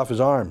trying to cut off his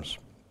arms.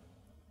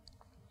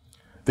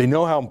 They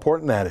know how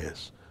important that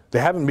is. They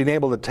haven't been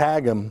able to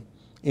tag him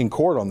in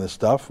court on this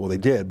stuff. Well, they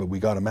did, but we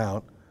got him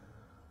out.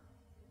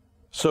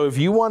 So if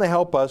you want to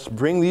help us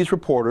bring these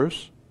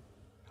reporters,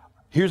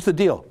 here's the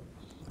deal.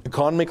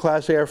 Economy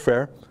class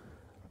airfare,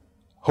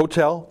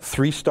 hotel,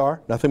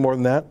 3-star, nothing more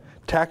than that,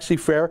 taxi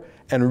fare,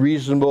 and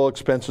reasonable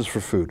expenses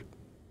for food.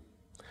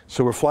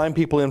 So we're flying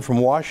people in from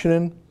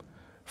Washington,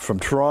 from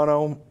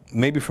Toronto,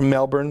 maybe from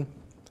Melbourne,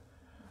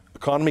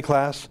 economy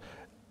class.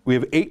 We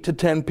have 8 to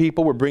 10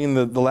 people. We're bringing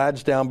the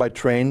lads down by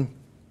train.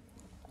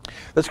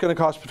 That's going to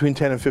cost between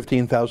 $10,000 and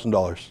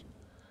 $15,000.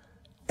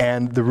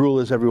 And the rule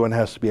is everyone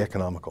has to be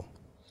economical.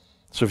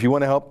 So if you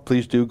want to help,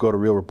 please do go to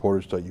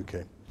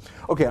realreporters.uk.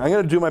 Okay, I'm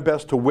going to do my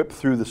best to whip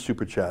through the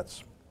super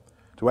chats.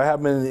 Do I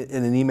have them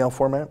in an email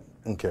format?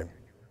 Okay.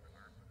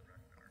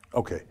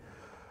 Okay.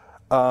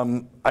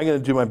 I'm going to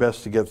do my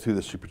best to get through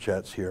the super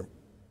chats here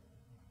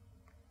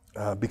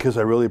because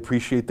I really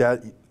appreciate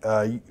that.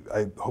 I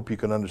hope you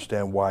can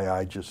understand why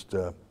I just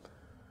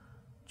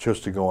chose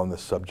to go on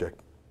this subject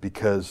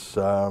because,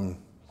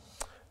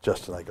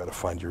 Justin, I got to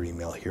find your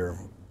email here.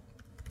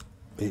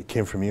 It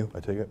came from you, I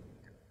take it?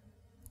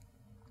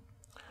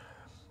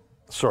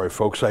 Sorry,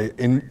 folks.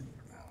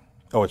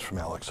 Oh, it's from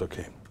Alex.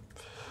 Okay.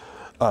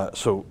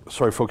 So,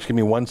 sorry, folks. Give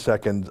me 1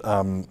 second.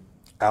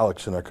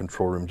 Alex in our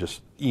control room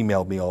just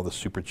emailed me all the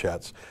super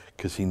chats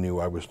because he knew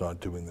I was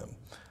not doing them.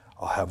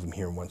 I'll have them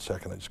here in 1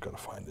 second. I just got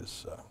to find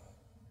his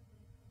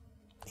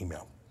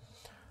email.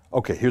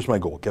 Okay, here's my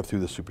goal. Get through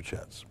the super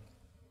chats.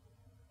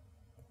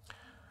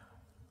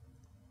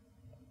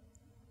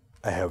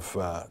 I have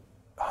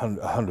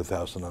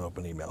 100,000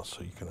 unopened emails,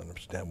 so you can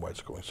understand why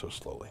it's going so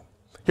slowly.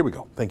 Here we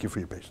go. Thank you for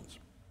your patience.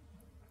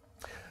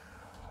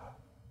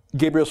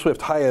 Gabriel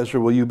Swift, hi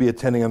Ezra, will you be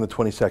attending on the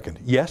 22nd?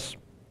 Yes,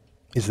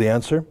 is the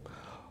answer,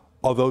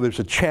 although there's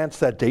a chance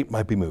that date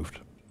might be moved.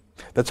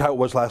 That's how it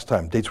was last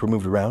time. Dates were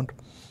moved around.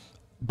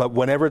 But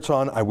whenever it's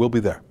on, I will be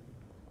there.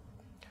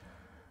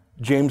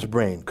 James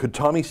Brain, could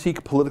Tommy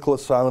seek political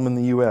asylum in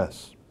the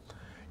U.S.?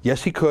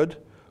 Yes, he could,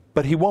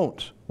 but he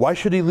won't. Why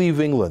should he leave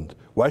England?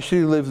 Why should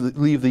he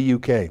leave the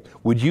UK?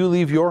 Would you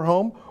leave your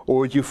home, or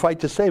would you fight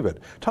to save it?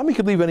 Tommy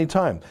could leave any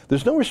time.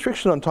 There's no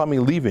restriction on Tommy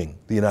leaving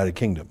the United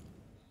Kingdom.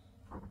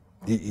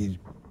 He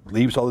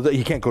leaves all the time.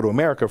 He can't go to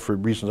America for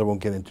reasons I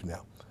won't get into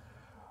now,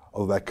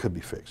 although that could be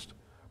fixed.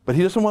 But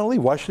he doesn't want to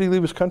leave. Why should he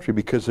leave his country?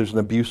 Because there's an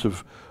abuse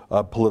of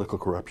political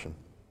corruption.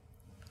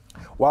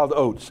 Wild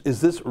Oats,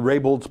 is this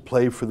Raybould's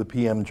play for the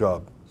PM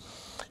job?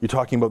 You're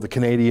talking about the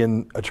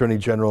Canadian Attorney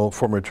General,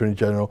 former Attorney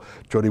General,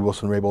 Jody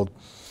Wilson-Raybould.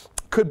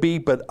 Could be,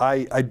 but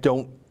I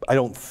don't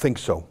think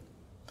so.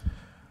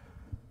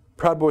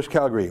 Proud Boys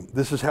Calgary,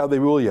 this is how they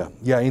rule you.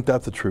 Yeah, ain't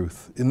that the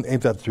truth?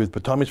 Ain't that the truth?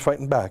 But Tommy's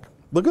fighting back.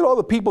 Look at all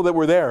the people that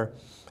were there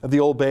at the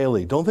Old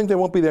Bailey. Don't think they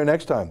won't be there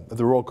next time at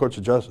the Royal Courts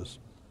of Justice.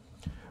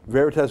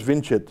 Veritas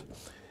Vincit,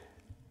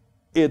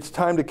 it's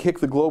time to kick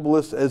the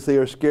globalists as they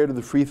are scared of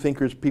the free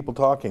thinkers, people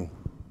talking.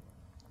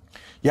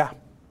 Yeah,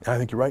 I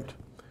think you're right.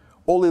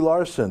 Ole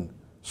Larson,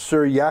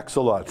 Sir Yaks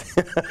a lot.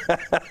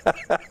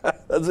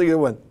 That's a good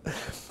one.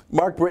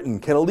 Mark Britton,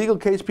 can a legal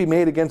case be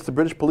made against the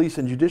British police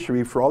and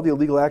judiciary for all the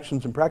illegal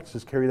actions and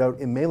practices carried out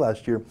in May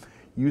last year?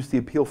 Use the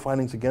appeal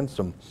findings against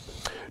them.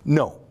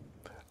 No.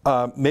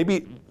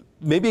 Maybe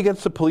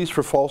against the police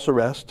for false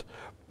arrest,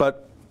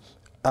 but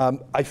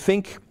I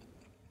think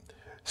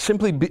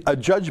simply a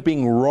judge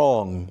being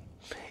wrong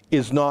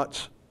is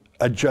not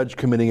a judge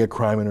committing a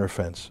crime or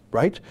offense,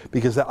 right?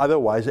 Because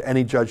otherwise,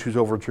 any judge who's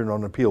overturned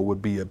on appeal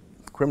would be a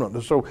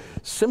criminal. So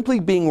simply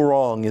being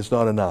wrong is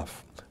not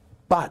enough.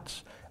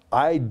 But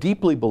I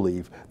deeply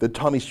believe that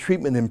Tommy's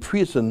treatment in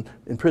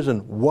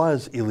prison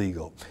was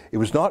illegal. It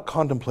was not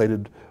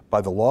contemplated by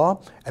the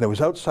law, and it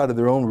was outside of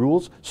their own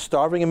rules.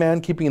 Starving a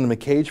man, keeping him in a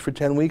cage for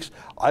 10 weeks,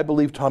 I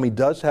believe Tommy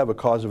does have a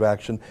cause of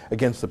action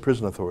against the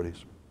prison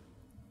authorities.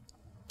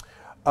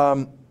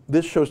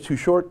 This show's too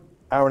short,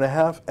 hour and a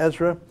half,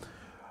 Ezra.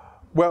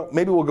 Well,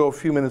 maybe we'll go a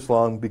few minutes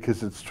long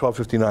because it's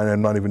 12:59 and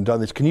I'm not even done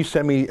this. Can you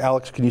send me,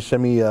 Alex, can you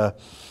send me so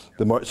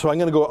I'm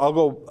gonna go,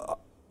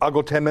 I'll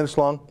go 10 minutes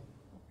long.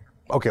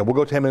 Okay, we'll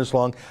go 10 minutes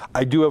long.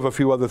 I do have a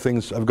few other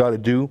things I've got to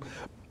do.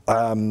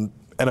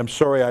 And I'm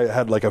sorry I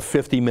had like a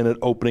 50-minute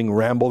opening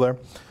ramble there.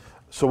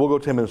 So we'll go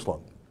 10 minutes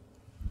long.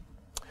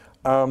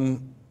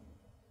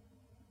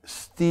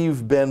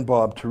 Steve, Ben,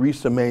 Bob,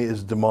 Theresa May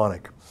is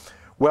demonic.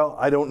 Well,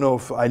 I don't know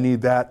if I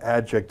need that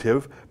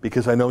adjective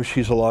because I know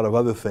she's a lot of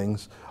other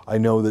things. I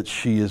know that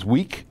she is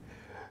weak.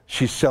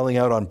 She's selling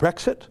out on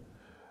Brexit.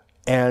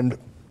 And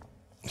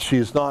she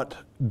has not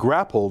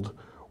grappled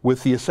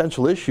with the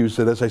essential issues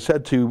that, as I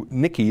said to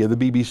Nikki of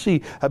the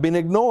BBC, have been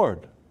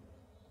ignored.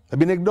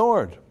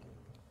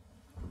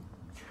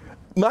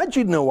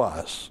 Maajid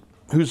Nawaz,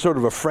 who's sort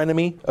of a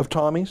frenemy of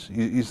Tommy's,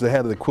 he's the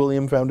head of the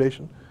Quilliam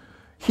Foundation,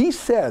 he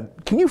said,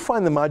 can you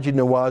find the Maajid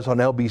Nawaz on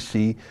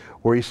LBC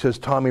where he says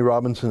Tommy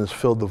Robinson has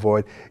filled the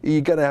void?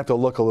 You're going to have to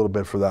look a little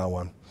bit for that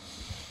one.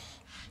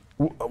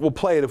 We'll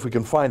play it if we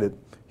can find it.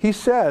 He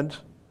said,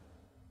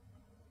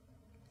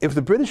 if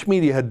the British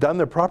media had done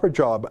their proper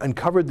job and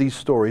covered these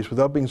stories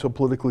without being so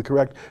politically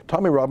correct,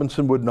 Tommy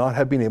Robinson would not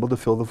have been able to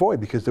fill the void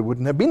because there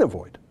wouldn't have been a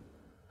void.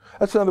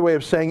 That's another way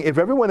of saying if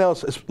everyone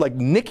else, like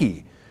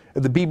Nikki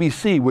at the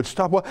BBC, would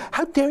stop, well,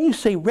 how dare you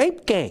say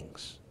rape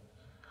gangs?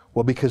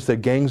 Well, because they're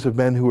gangs of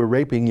men who are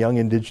raping young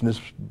Indigenous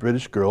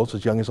British girls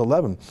as young as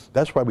 11.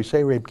 That's why we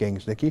say rape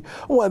gangs, Nikki.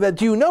 Well,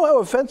 do you know how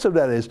offensive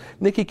that is?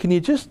 Nikki, can you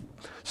just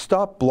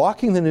stop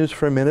blocking the news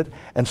for a minute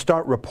and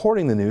start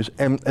reporting the news?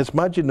 And as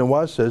Maajid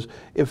Nawaz says,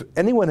 if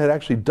anyone had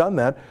actually done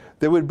that,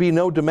 there would be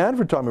no demand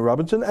for Tommy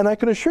Robinson, and I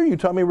can assure you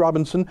Tommy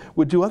Robinson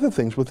would do other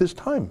things with his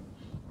time.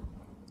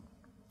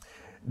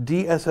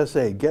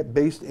 DSSA, get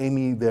based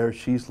Amy there,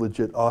 she's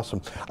legit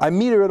awesome. I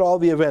meet her at all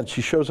the events.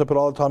 She shows up at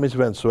all of Tommy's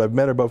events, so I've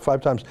met her about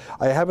 5 times.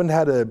 I haven't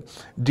had a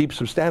deep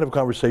substantive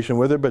conversation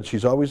with her, but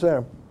she's always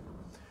there.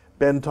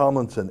 Ben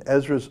Tomlinson,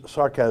 Ezra's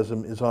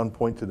sarcasm is on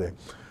point today.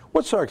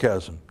 What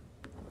sarcasm?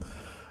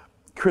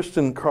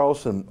 Kristen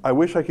Carlson, I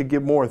wish I could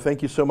give more.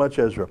 Thank you so much,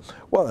 Ezra.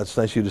 Well, that's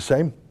nice of you to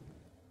say.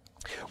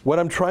 What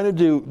I'm trying to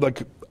do,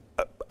 like,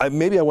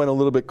 maybe I went a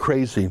little bit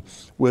crazy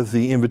with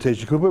the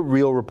invitation. Could we put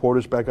real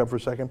reporters back up for a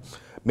second?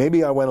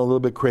 Maybe I went a little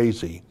bit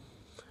crazy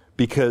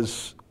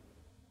because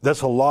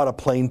that's a lot of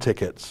plane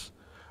tickets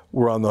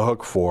we're on the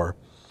hook for.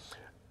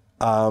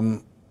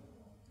 Now,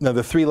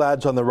 the 3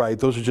 lads on the right,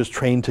 those are just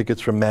train tickets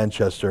from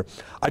Manchester.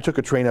 I took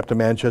a train up to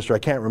Manchester. I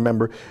can't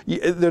remember.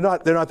 They're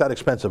not that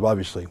expensive,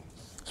 obviously,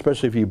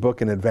 especially if you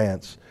book in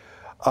advance.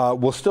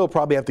 We'll still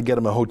probably have to get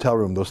them a hotel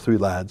room, those 3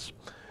 lads.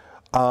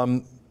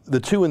 The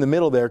 2 in the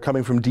middle there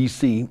coming from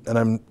DC, and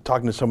I'm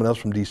talking to someone else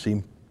from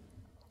DC,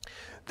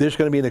 there's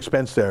going to be an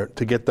expense there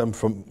to get them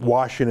from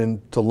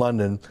Washington to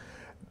London.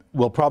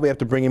 We'll probably have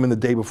to bring him in the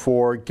day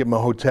before, give him a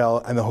hotel,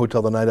 and the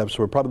hotel the night up.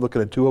 So we're probably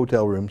looking at 2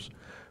 hotel rooms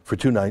for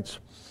 2 nights.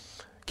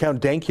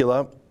 Count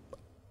Dankula,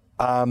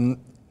 I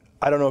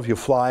don't know if you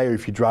fly or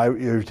if you drive or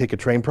if you take a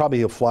train. Probably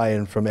he'll fly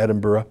in from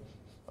Edinburgh.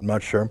 I'm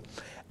not sure.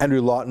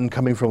 Andrew Lawton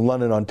coming from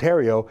London,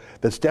 Ontario,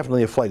 that's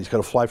definitely a flight. He's got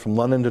to fly from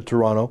London to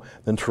Toronto,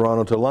 then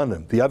Toronto to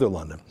London, the other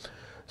London.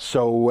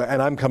 So,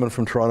 and I'm coming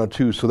from Toronto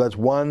too. So that's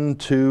 1,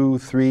 2,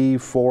 3,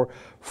 4,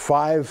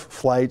 5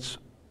 flights,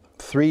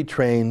 3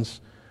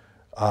 trains,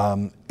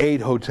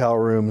 8 hotel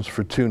rooms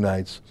for 2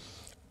 nights.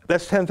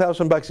 That's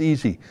 $10,000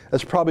 easy.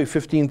 That's probably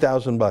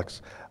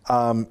 $15,000.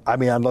 I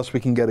mean, unless we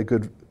can get a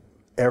good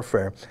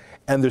airfare.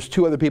 And there's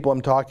 2 other people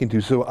I'm talking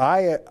to. So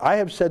I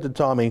have said to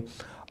Tommy,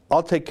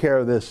 I'll take care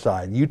of this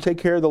side. You take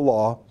care of the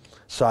law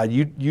side.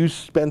 You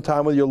spend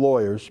time with your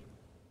lawyers,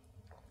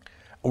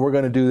 and we're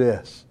going to do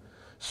this.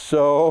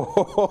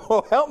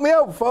 So help me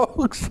out,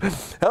 folks.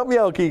 Help me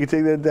out. Can you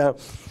take that down?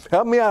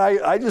 Help me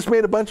out. I just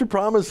made a bunch of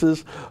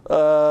promises,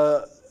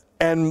 so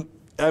I'm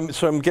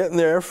getting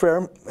their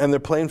airfare and their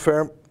plane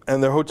fare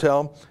and their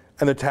hotel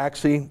and their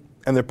taxi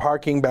and their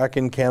parking back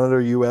in Canada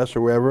or US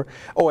or wherever.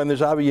 Oh, and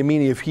there's Avi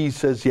Yamini. If he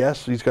says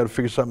yes, he's got to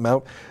figure something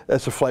out.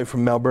 That's a flight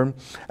from Melbourne.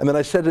 And then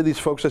I said to these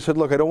folks, I said,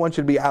 look, I don't want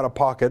you to be out of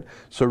pocket,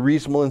 so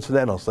reasonable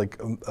incidentals, like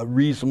a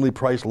reasonably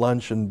priced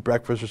lunch and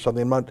breakfast or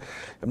something.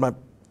 I'm not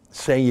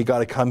saying you got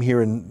to come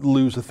here and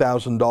lose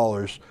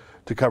 $1,000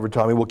 to cover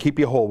Tommy. We'll keep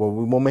you whole, but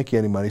we won't make you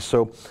any money.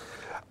 So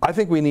I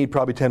think we need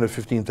probably $10,000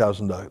 to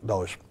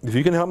 $15,000. If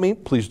you can help me,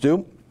 please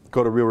do.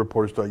 Go to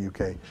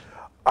realreporters.uk.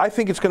 I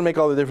think it's going to make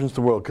all the difference in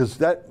the world, because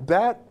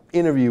that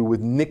interview with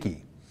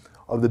Nikki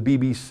of the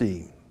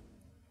BBC,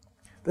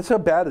 that's how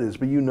bad it is,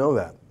 but you know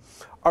that.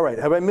 All right,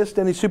 have I missed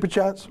any super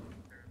chats?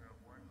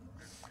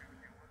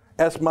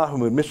 S.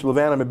 Mahmoud, Mr.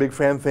 Levan, I'm a big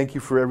fan. Thank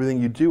you for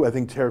everything you do. I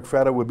think Tarek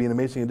Fata would be an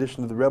amazing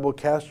addition to the Rebel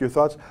cast. Your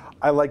thoughts?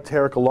 I like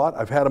Tarek a lot.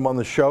 I've had him on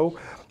the show.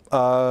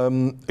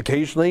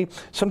 occasionally.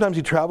 Sometimes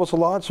he travels a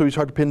lot, so he's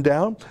hard to pin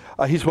down.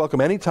 He's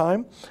welcome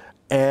anytime.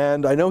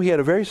 And I know he had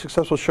a very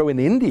successful show in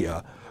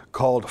India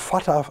called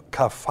Fatah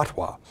Ka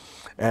Fatwa.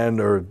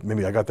 Or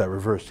maybe I got that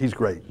reversed. He's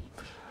great.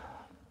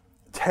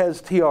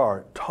 Tez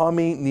TR,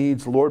 Tommy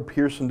needs Lord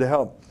Pearson to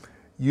help.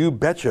 You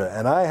betcha.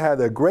 And I had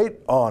the great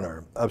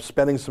honor of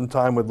spending some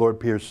time with Lord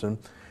Pearson,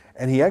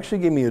 and he actually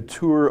gave me a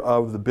tour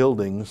of the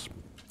buildings,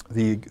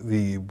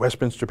 the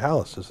Westminster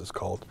Palace, as it's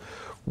called,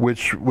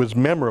 which was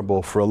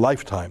memorable for a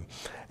lifetime.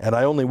 And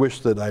I only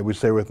wish that I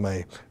was there with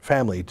my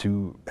family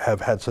to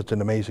have had such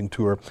an amazing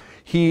tour.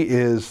 He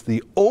is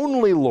the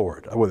only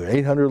Lord, whether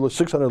 800,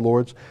 600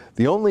 Lords,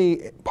 the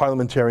only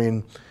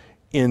parliamentarian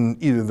in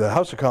either the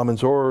House of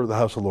Commons or the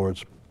House of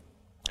Lords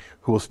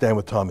who will stand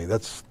with Tommy.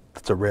 That's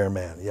a rare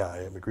man. Yeah, I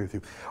agree with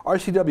you.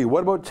 RCW,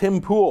 what about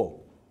Tim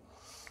Pool?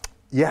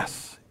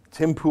 Yes,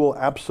 Tim Pool,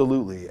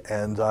 absolutely.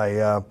 And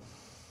I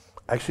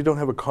actually don't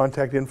have a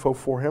contact info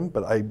for him,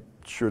 but I'm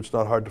sure it's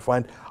not hard to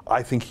find.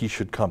 I think he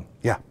should come.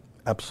 Yeah,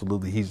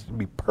 absolutely. He'd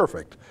be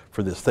perfect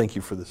for this. Thank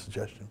you for the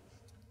suggestion.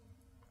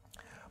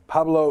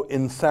 Pablo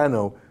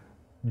Insano,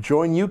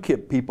 join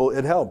UKIP, people.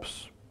 It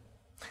helps.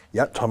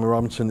 Yeah, Tommy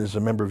Robinson is a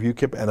member of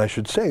UKIP, and I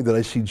should say that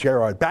I see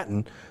Gerard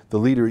Batten, the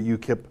leader at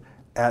UKIP,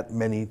 at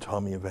many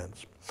Tommy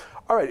events.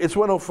 All right, it's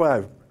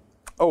 1:05.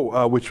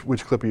 Oh,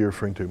 which clip are you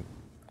referring to?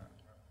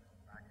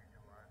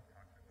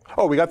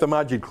 Oh, we got the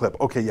Majid clip.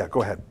 Okay, yeah,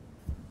 go ahead.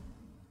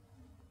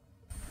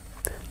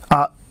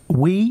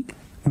 We,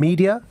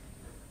 media,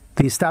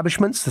 the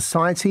establishment,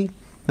 society,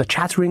 the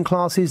chattering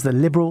classes, the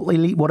liberal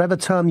elite, whatever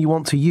term you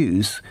want to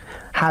use,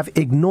 have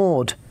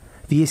ignored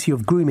the issue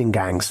of grooming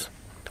gangs,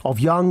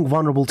 of young,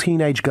 vulnerable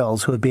teenage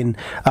girls who have been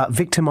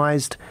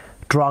victimized,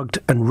 drugged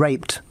and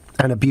raped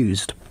and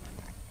abused.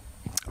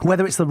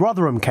 Whether it's the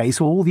Rotherham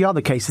case or all the other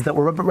cases that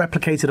were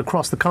replicated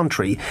across the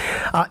country,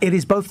 it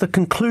is both the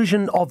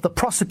conclusion of the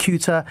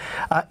prosecutor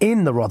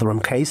in the Rotherham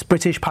case,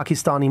 British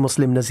Pakistani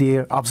Muslim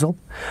Nazir Afzal,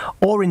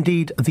 or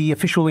indeed the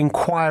official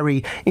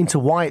inquiry into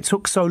why it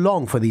took so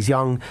long for these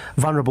young,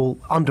 vulnerable,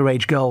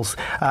 underage girls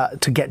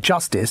to get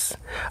justice.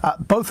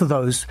 Both of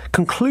those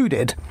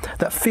concluded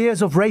that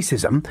fears of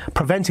racism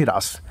prevented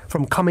us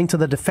from coming to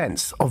the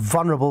defence of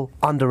vulnerable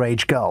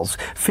underage girls.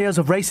 Fears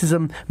of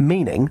racism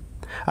meaning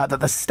that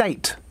the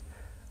state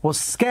was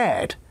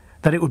scared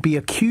that it would be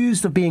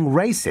accused of being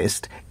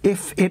racist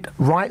if it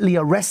rightly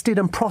arrested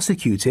and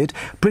prosecuted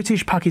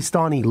British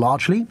Pakistani,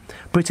 largely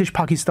British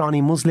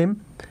Pakistani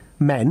Muslim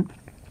men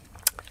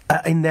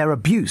in their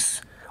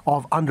abuse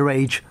of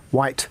underage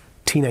white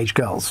teenage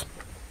girls.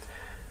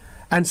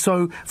 And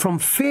so from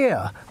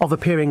fear of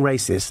appearing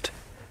racist,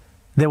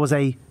 there was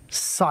a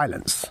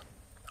silence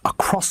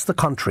across the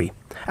country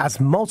as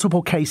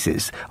multiple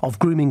cases of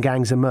grooming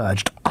gangs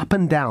emerged up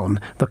and down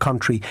the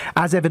country,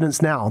 as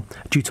evidenced now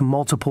due to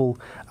multiple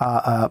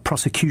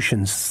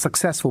prosecutions,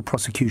 successful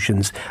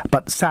prosecutions,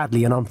 but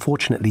sadly and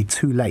unfortunately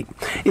too late.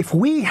 If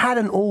we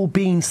hadn't all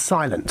been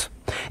silent,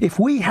 if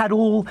we had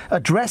all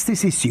addressed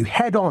this issue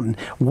head on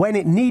when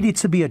it needed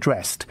to be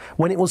addressed,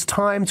 when it was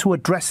time to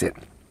address it,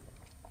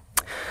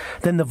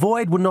 then the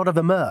void would not have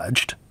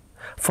emerged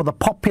for the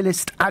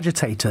populist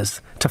agitators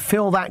to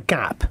fill that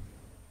gap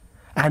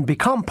and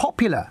become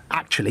popular,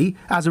 actually,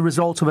 as a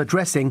result of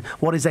addressing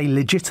what is a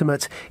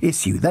legitimate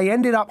issue. They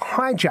ended up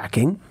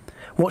hijacking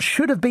what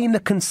should have been the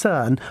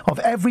concern of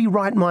every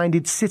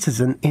right-minded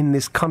citizen in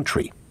this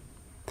country.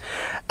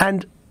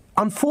 And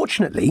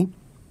unfortunately,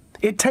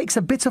 it takes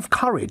a bit of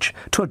courage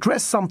to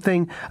address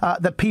something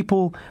that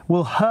people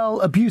will hurl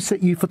abuse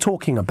at you for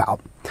talking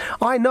about.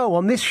 I know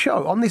on this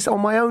show, on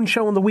my own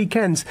show on the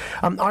weekends,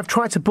 I've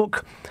tried to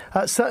book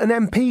certain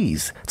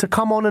MPs to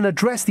come on and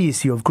address the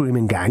issue of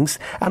grooming gangs,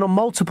 and on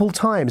multiple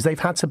times they've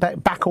had to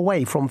back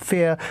away from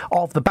fear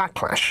of the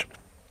backlash.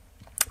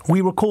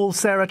 We recall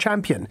Sarah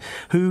Champion,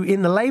 who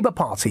in the Labour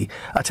Party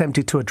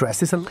attempted to address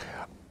this.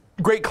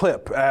 Great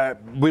clip.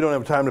 We don't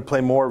have time to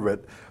play more of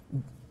it.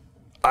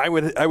 I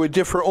would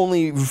differ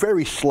only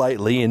very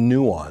slightly in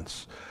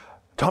nuance.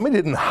 Tommy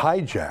didn't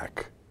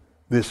hijack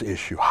this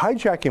issue.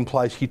 Hijack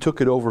implies he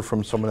took it over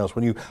from someone else.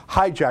 When you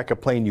hijack a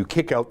plane, you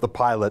kick out the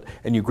pilot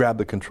and you grab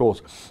the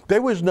controls.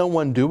 There was no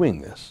one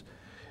doing this.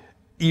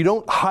 You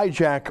don't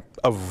hijack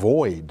a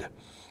void.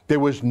 There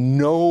was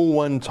no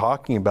one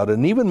talking about it.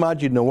 And even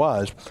Majid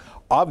Nawaz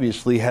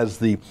obviously has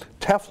the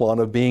Teflon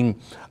of being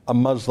a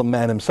Muslim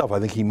man himself. I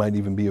think he might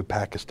even be of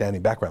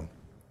Pakistani background.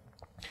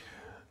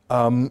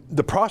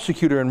 The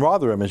prosecutor in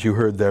Rotherham, as you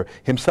heard there,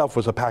 himself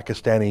was a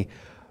Pakistani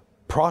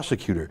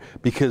prosecutor,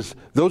 because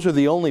those are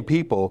the only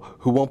people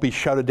who won't be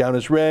shouted down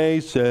as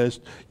racist.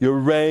 You're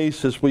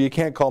racist. Well, you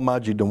can't call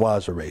Majid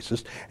Nawaz a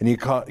racist, and you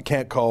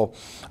can't call,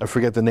 I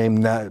forget the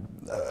name, I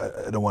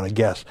don't want to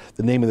guess,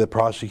 the name of the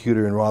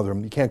prosecutor in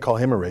Rotherham. You can't call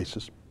him a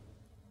racist.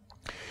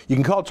 You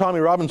can call Tommy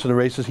Robinson a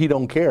racist. He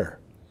don't care.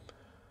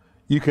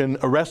 You can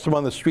arrest him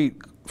on the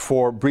street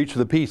for breach of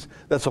the peace.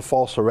 That's a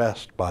false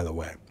arrest, by the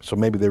way. So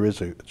maybe there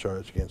is a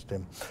charge against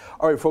him.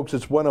 All right, folks,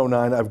 it's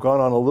 1:09. I've gone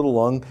on a little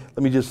long.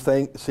 Let me just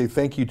say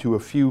thank you to a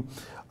few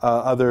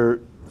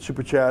other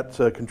Super Chat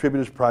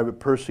contributors, Private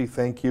Percy,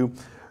 thank you.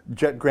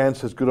 Jet Grant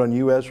says, good on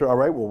you, Ezra. All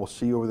right, well, we'll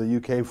see you over the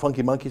UK.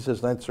 Funky Monkey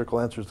says, Ninth Circle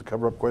answers the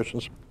cover-up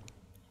questions.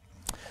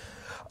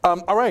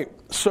 All right,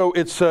 so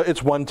it's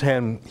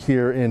 1:10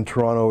 here in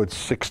Toronto. It's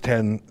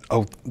 6:10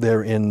 out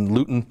there in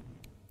Luton.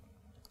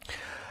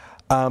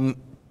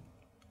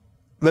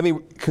 Let me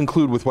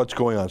conclude with what's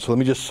going on. So let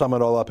me just sum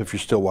it all up if you're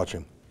still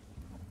watching.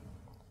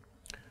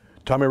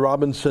 Tommy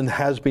Robinson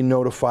has been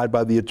notified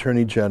by the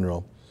Attorney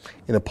General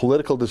in a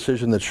political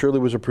decision that surely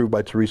was approved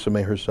by Theresa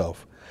May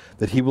herself,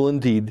 that he will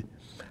indeed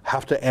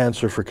have to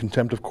answer for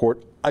contempt of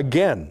court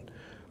again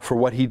for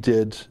what he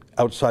did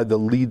outside the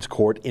Leeds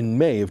court in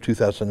May of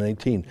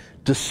 2018,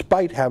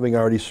 despite having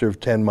already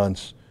served 10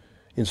 months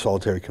in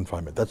solitary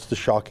confinement. That's the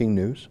shocking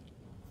news.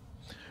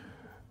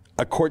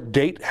 A court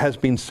date has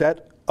been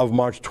set of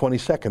March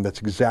 22nd. That's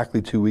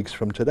exactly 2 weeks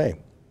from today.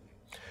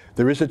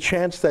 There is a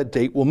chance that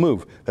date will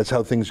move. That's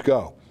how things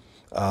go.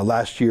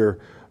 Last year,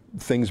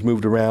 things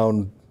moved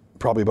around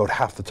probably about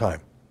half the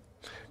time.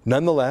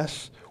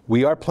 Nonetheless,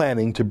 we are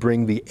planning to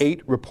bring the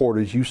 8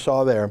 reporters you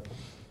saw there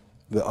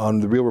on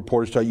the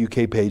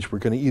realreporters.uk page. We're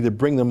going to either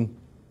bring them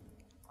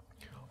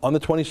on the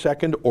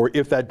 22nd, or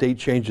if that date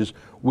changes,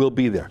 we'll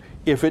be there.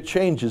 If it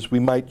changes, we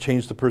might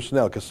change the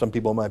personnel, because some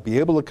people might be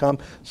able to come,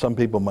 some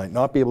people might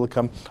not be able to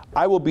come.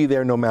 I will be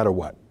there no matter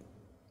what.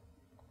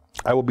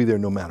 I will be there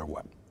no matter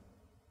what.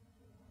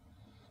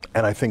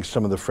 And I think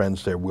some of the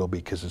friends there will be,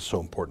 because it's so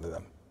important to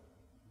them.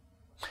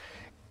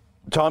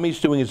 Tommy's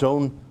doing his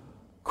own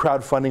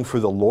crowdfunding for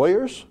the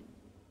lawyers.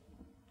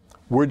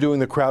 We're doing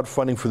the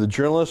crowdfunding for the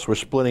journalists. We're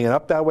splitting it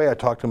up that way. I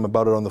talked to him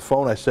about it on the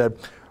phone. I said,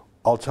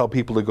 I'll tell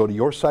people to go to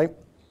your site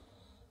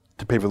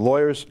to pay for the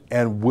lawyers,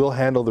 and we'll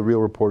handle the real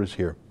reporters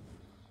here.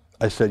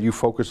 I said, you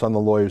focus on the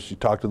lawyers, you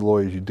talk to the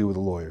lawyers, you do with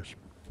the lawyers.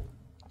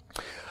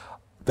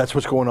 That's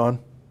what's going on.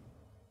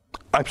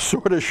 I'm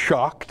sort of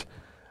shocked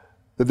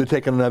that they're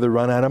taking another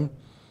run at him.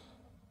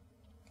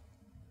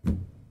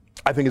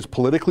 I think it's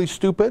politically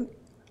stupid.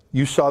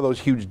 You saw those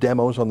huge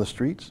demos on the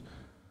streets.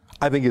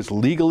 I think it's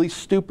legally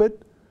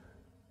stupid.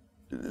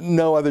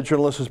 No other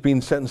journalist has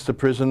been sentenced to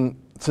prison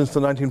since the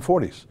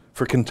 1940s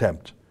for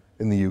contempt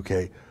in the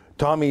UK.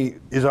 Tommy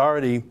is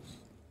already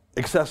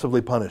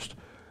excessively punished.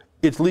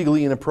 It's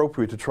legally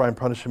inappropriate to try and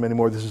punish him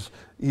anymore.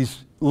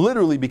 He's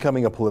literally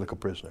becoming a political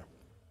prisoner.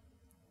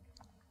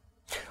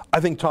 I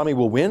think Tommy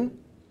will win.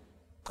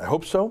 I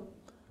hope so.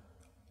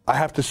 I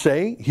have to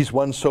say, he's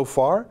won so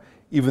far,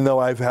 even though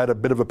I've had a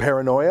bit of a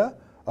paranoia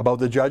about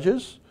the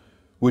judges.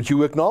 Would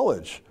you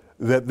acknowledge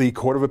that the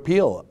Court of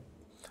Appeal,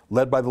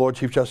 led by the Lord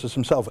Chief Justice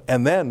himself,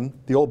 and then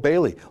the Old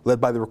Bailey,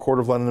 led by the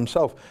Recorder of London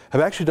himself,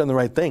 have actually done the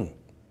right thing?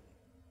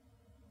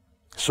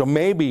 So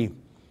maybe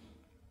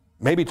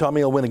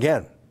Tommy will win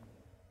again.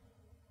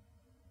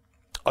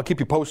 I'll keep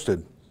you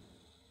posted.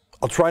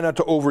 I'll try not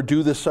to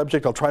overdo this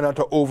subject. I'll try not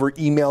to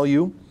over-email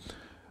you.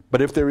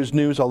 But if there is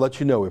news, I'll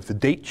let you know. If the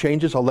date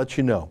changes, I'll let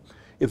you know.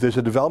 If there's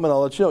a development, I'll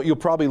let you know. You'll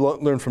probably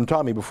learn from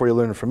Tommy before you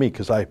learn it from me,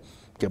 because I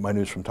get my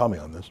news from Tommy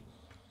on this.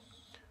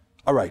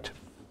 All right.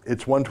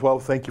 It's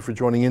 1:12. Thank you for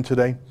joining in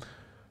today.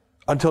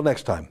 Until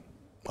next time,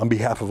 on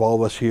behalf of all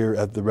of us here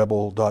at the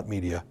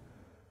Rebel.media,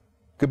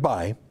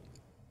 goodbye,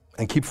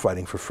 and keep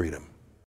fighting for freedom.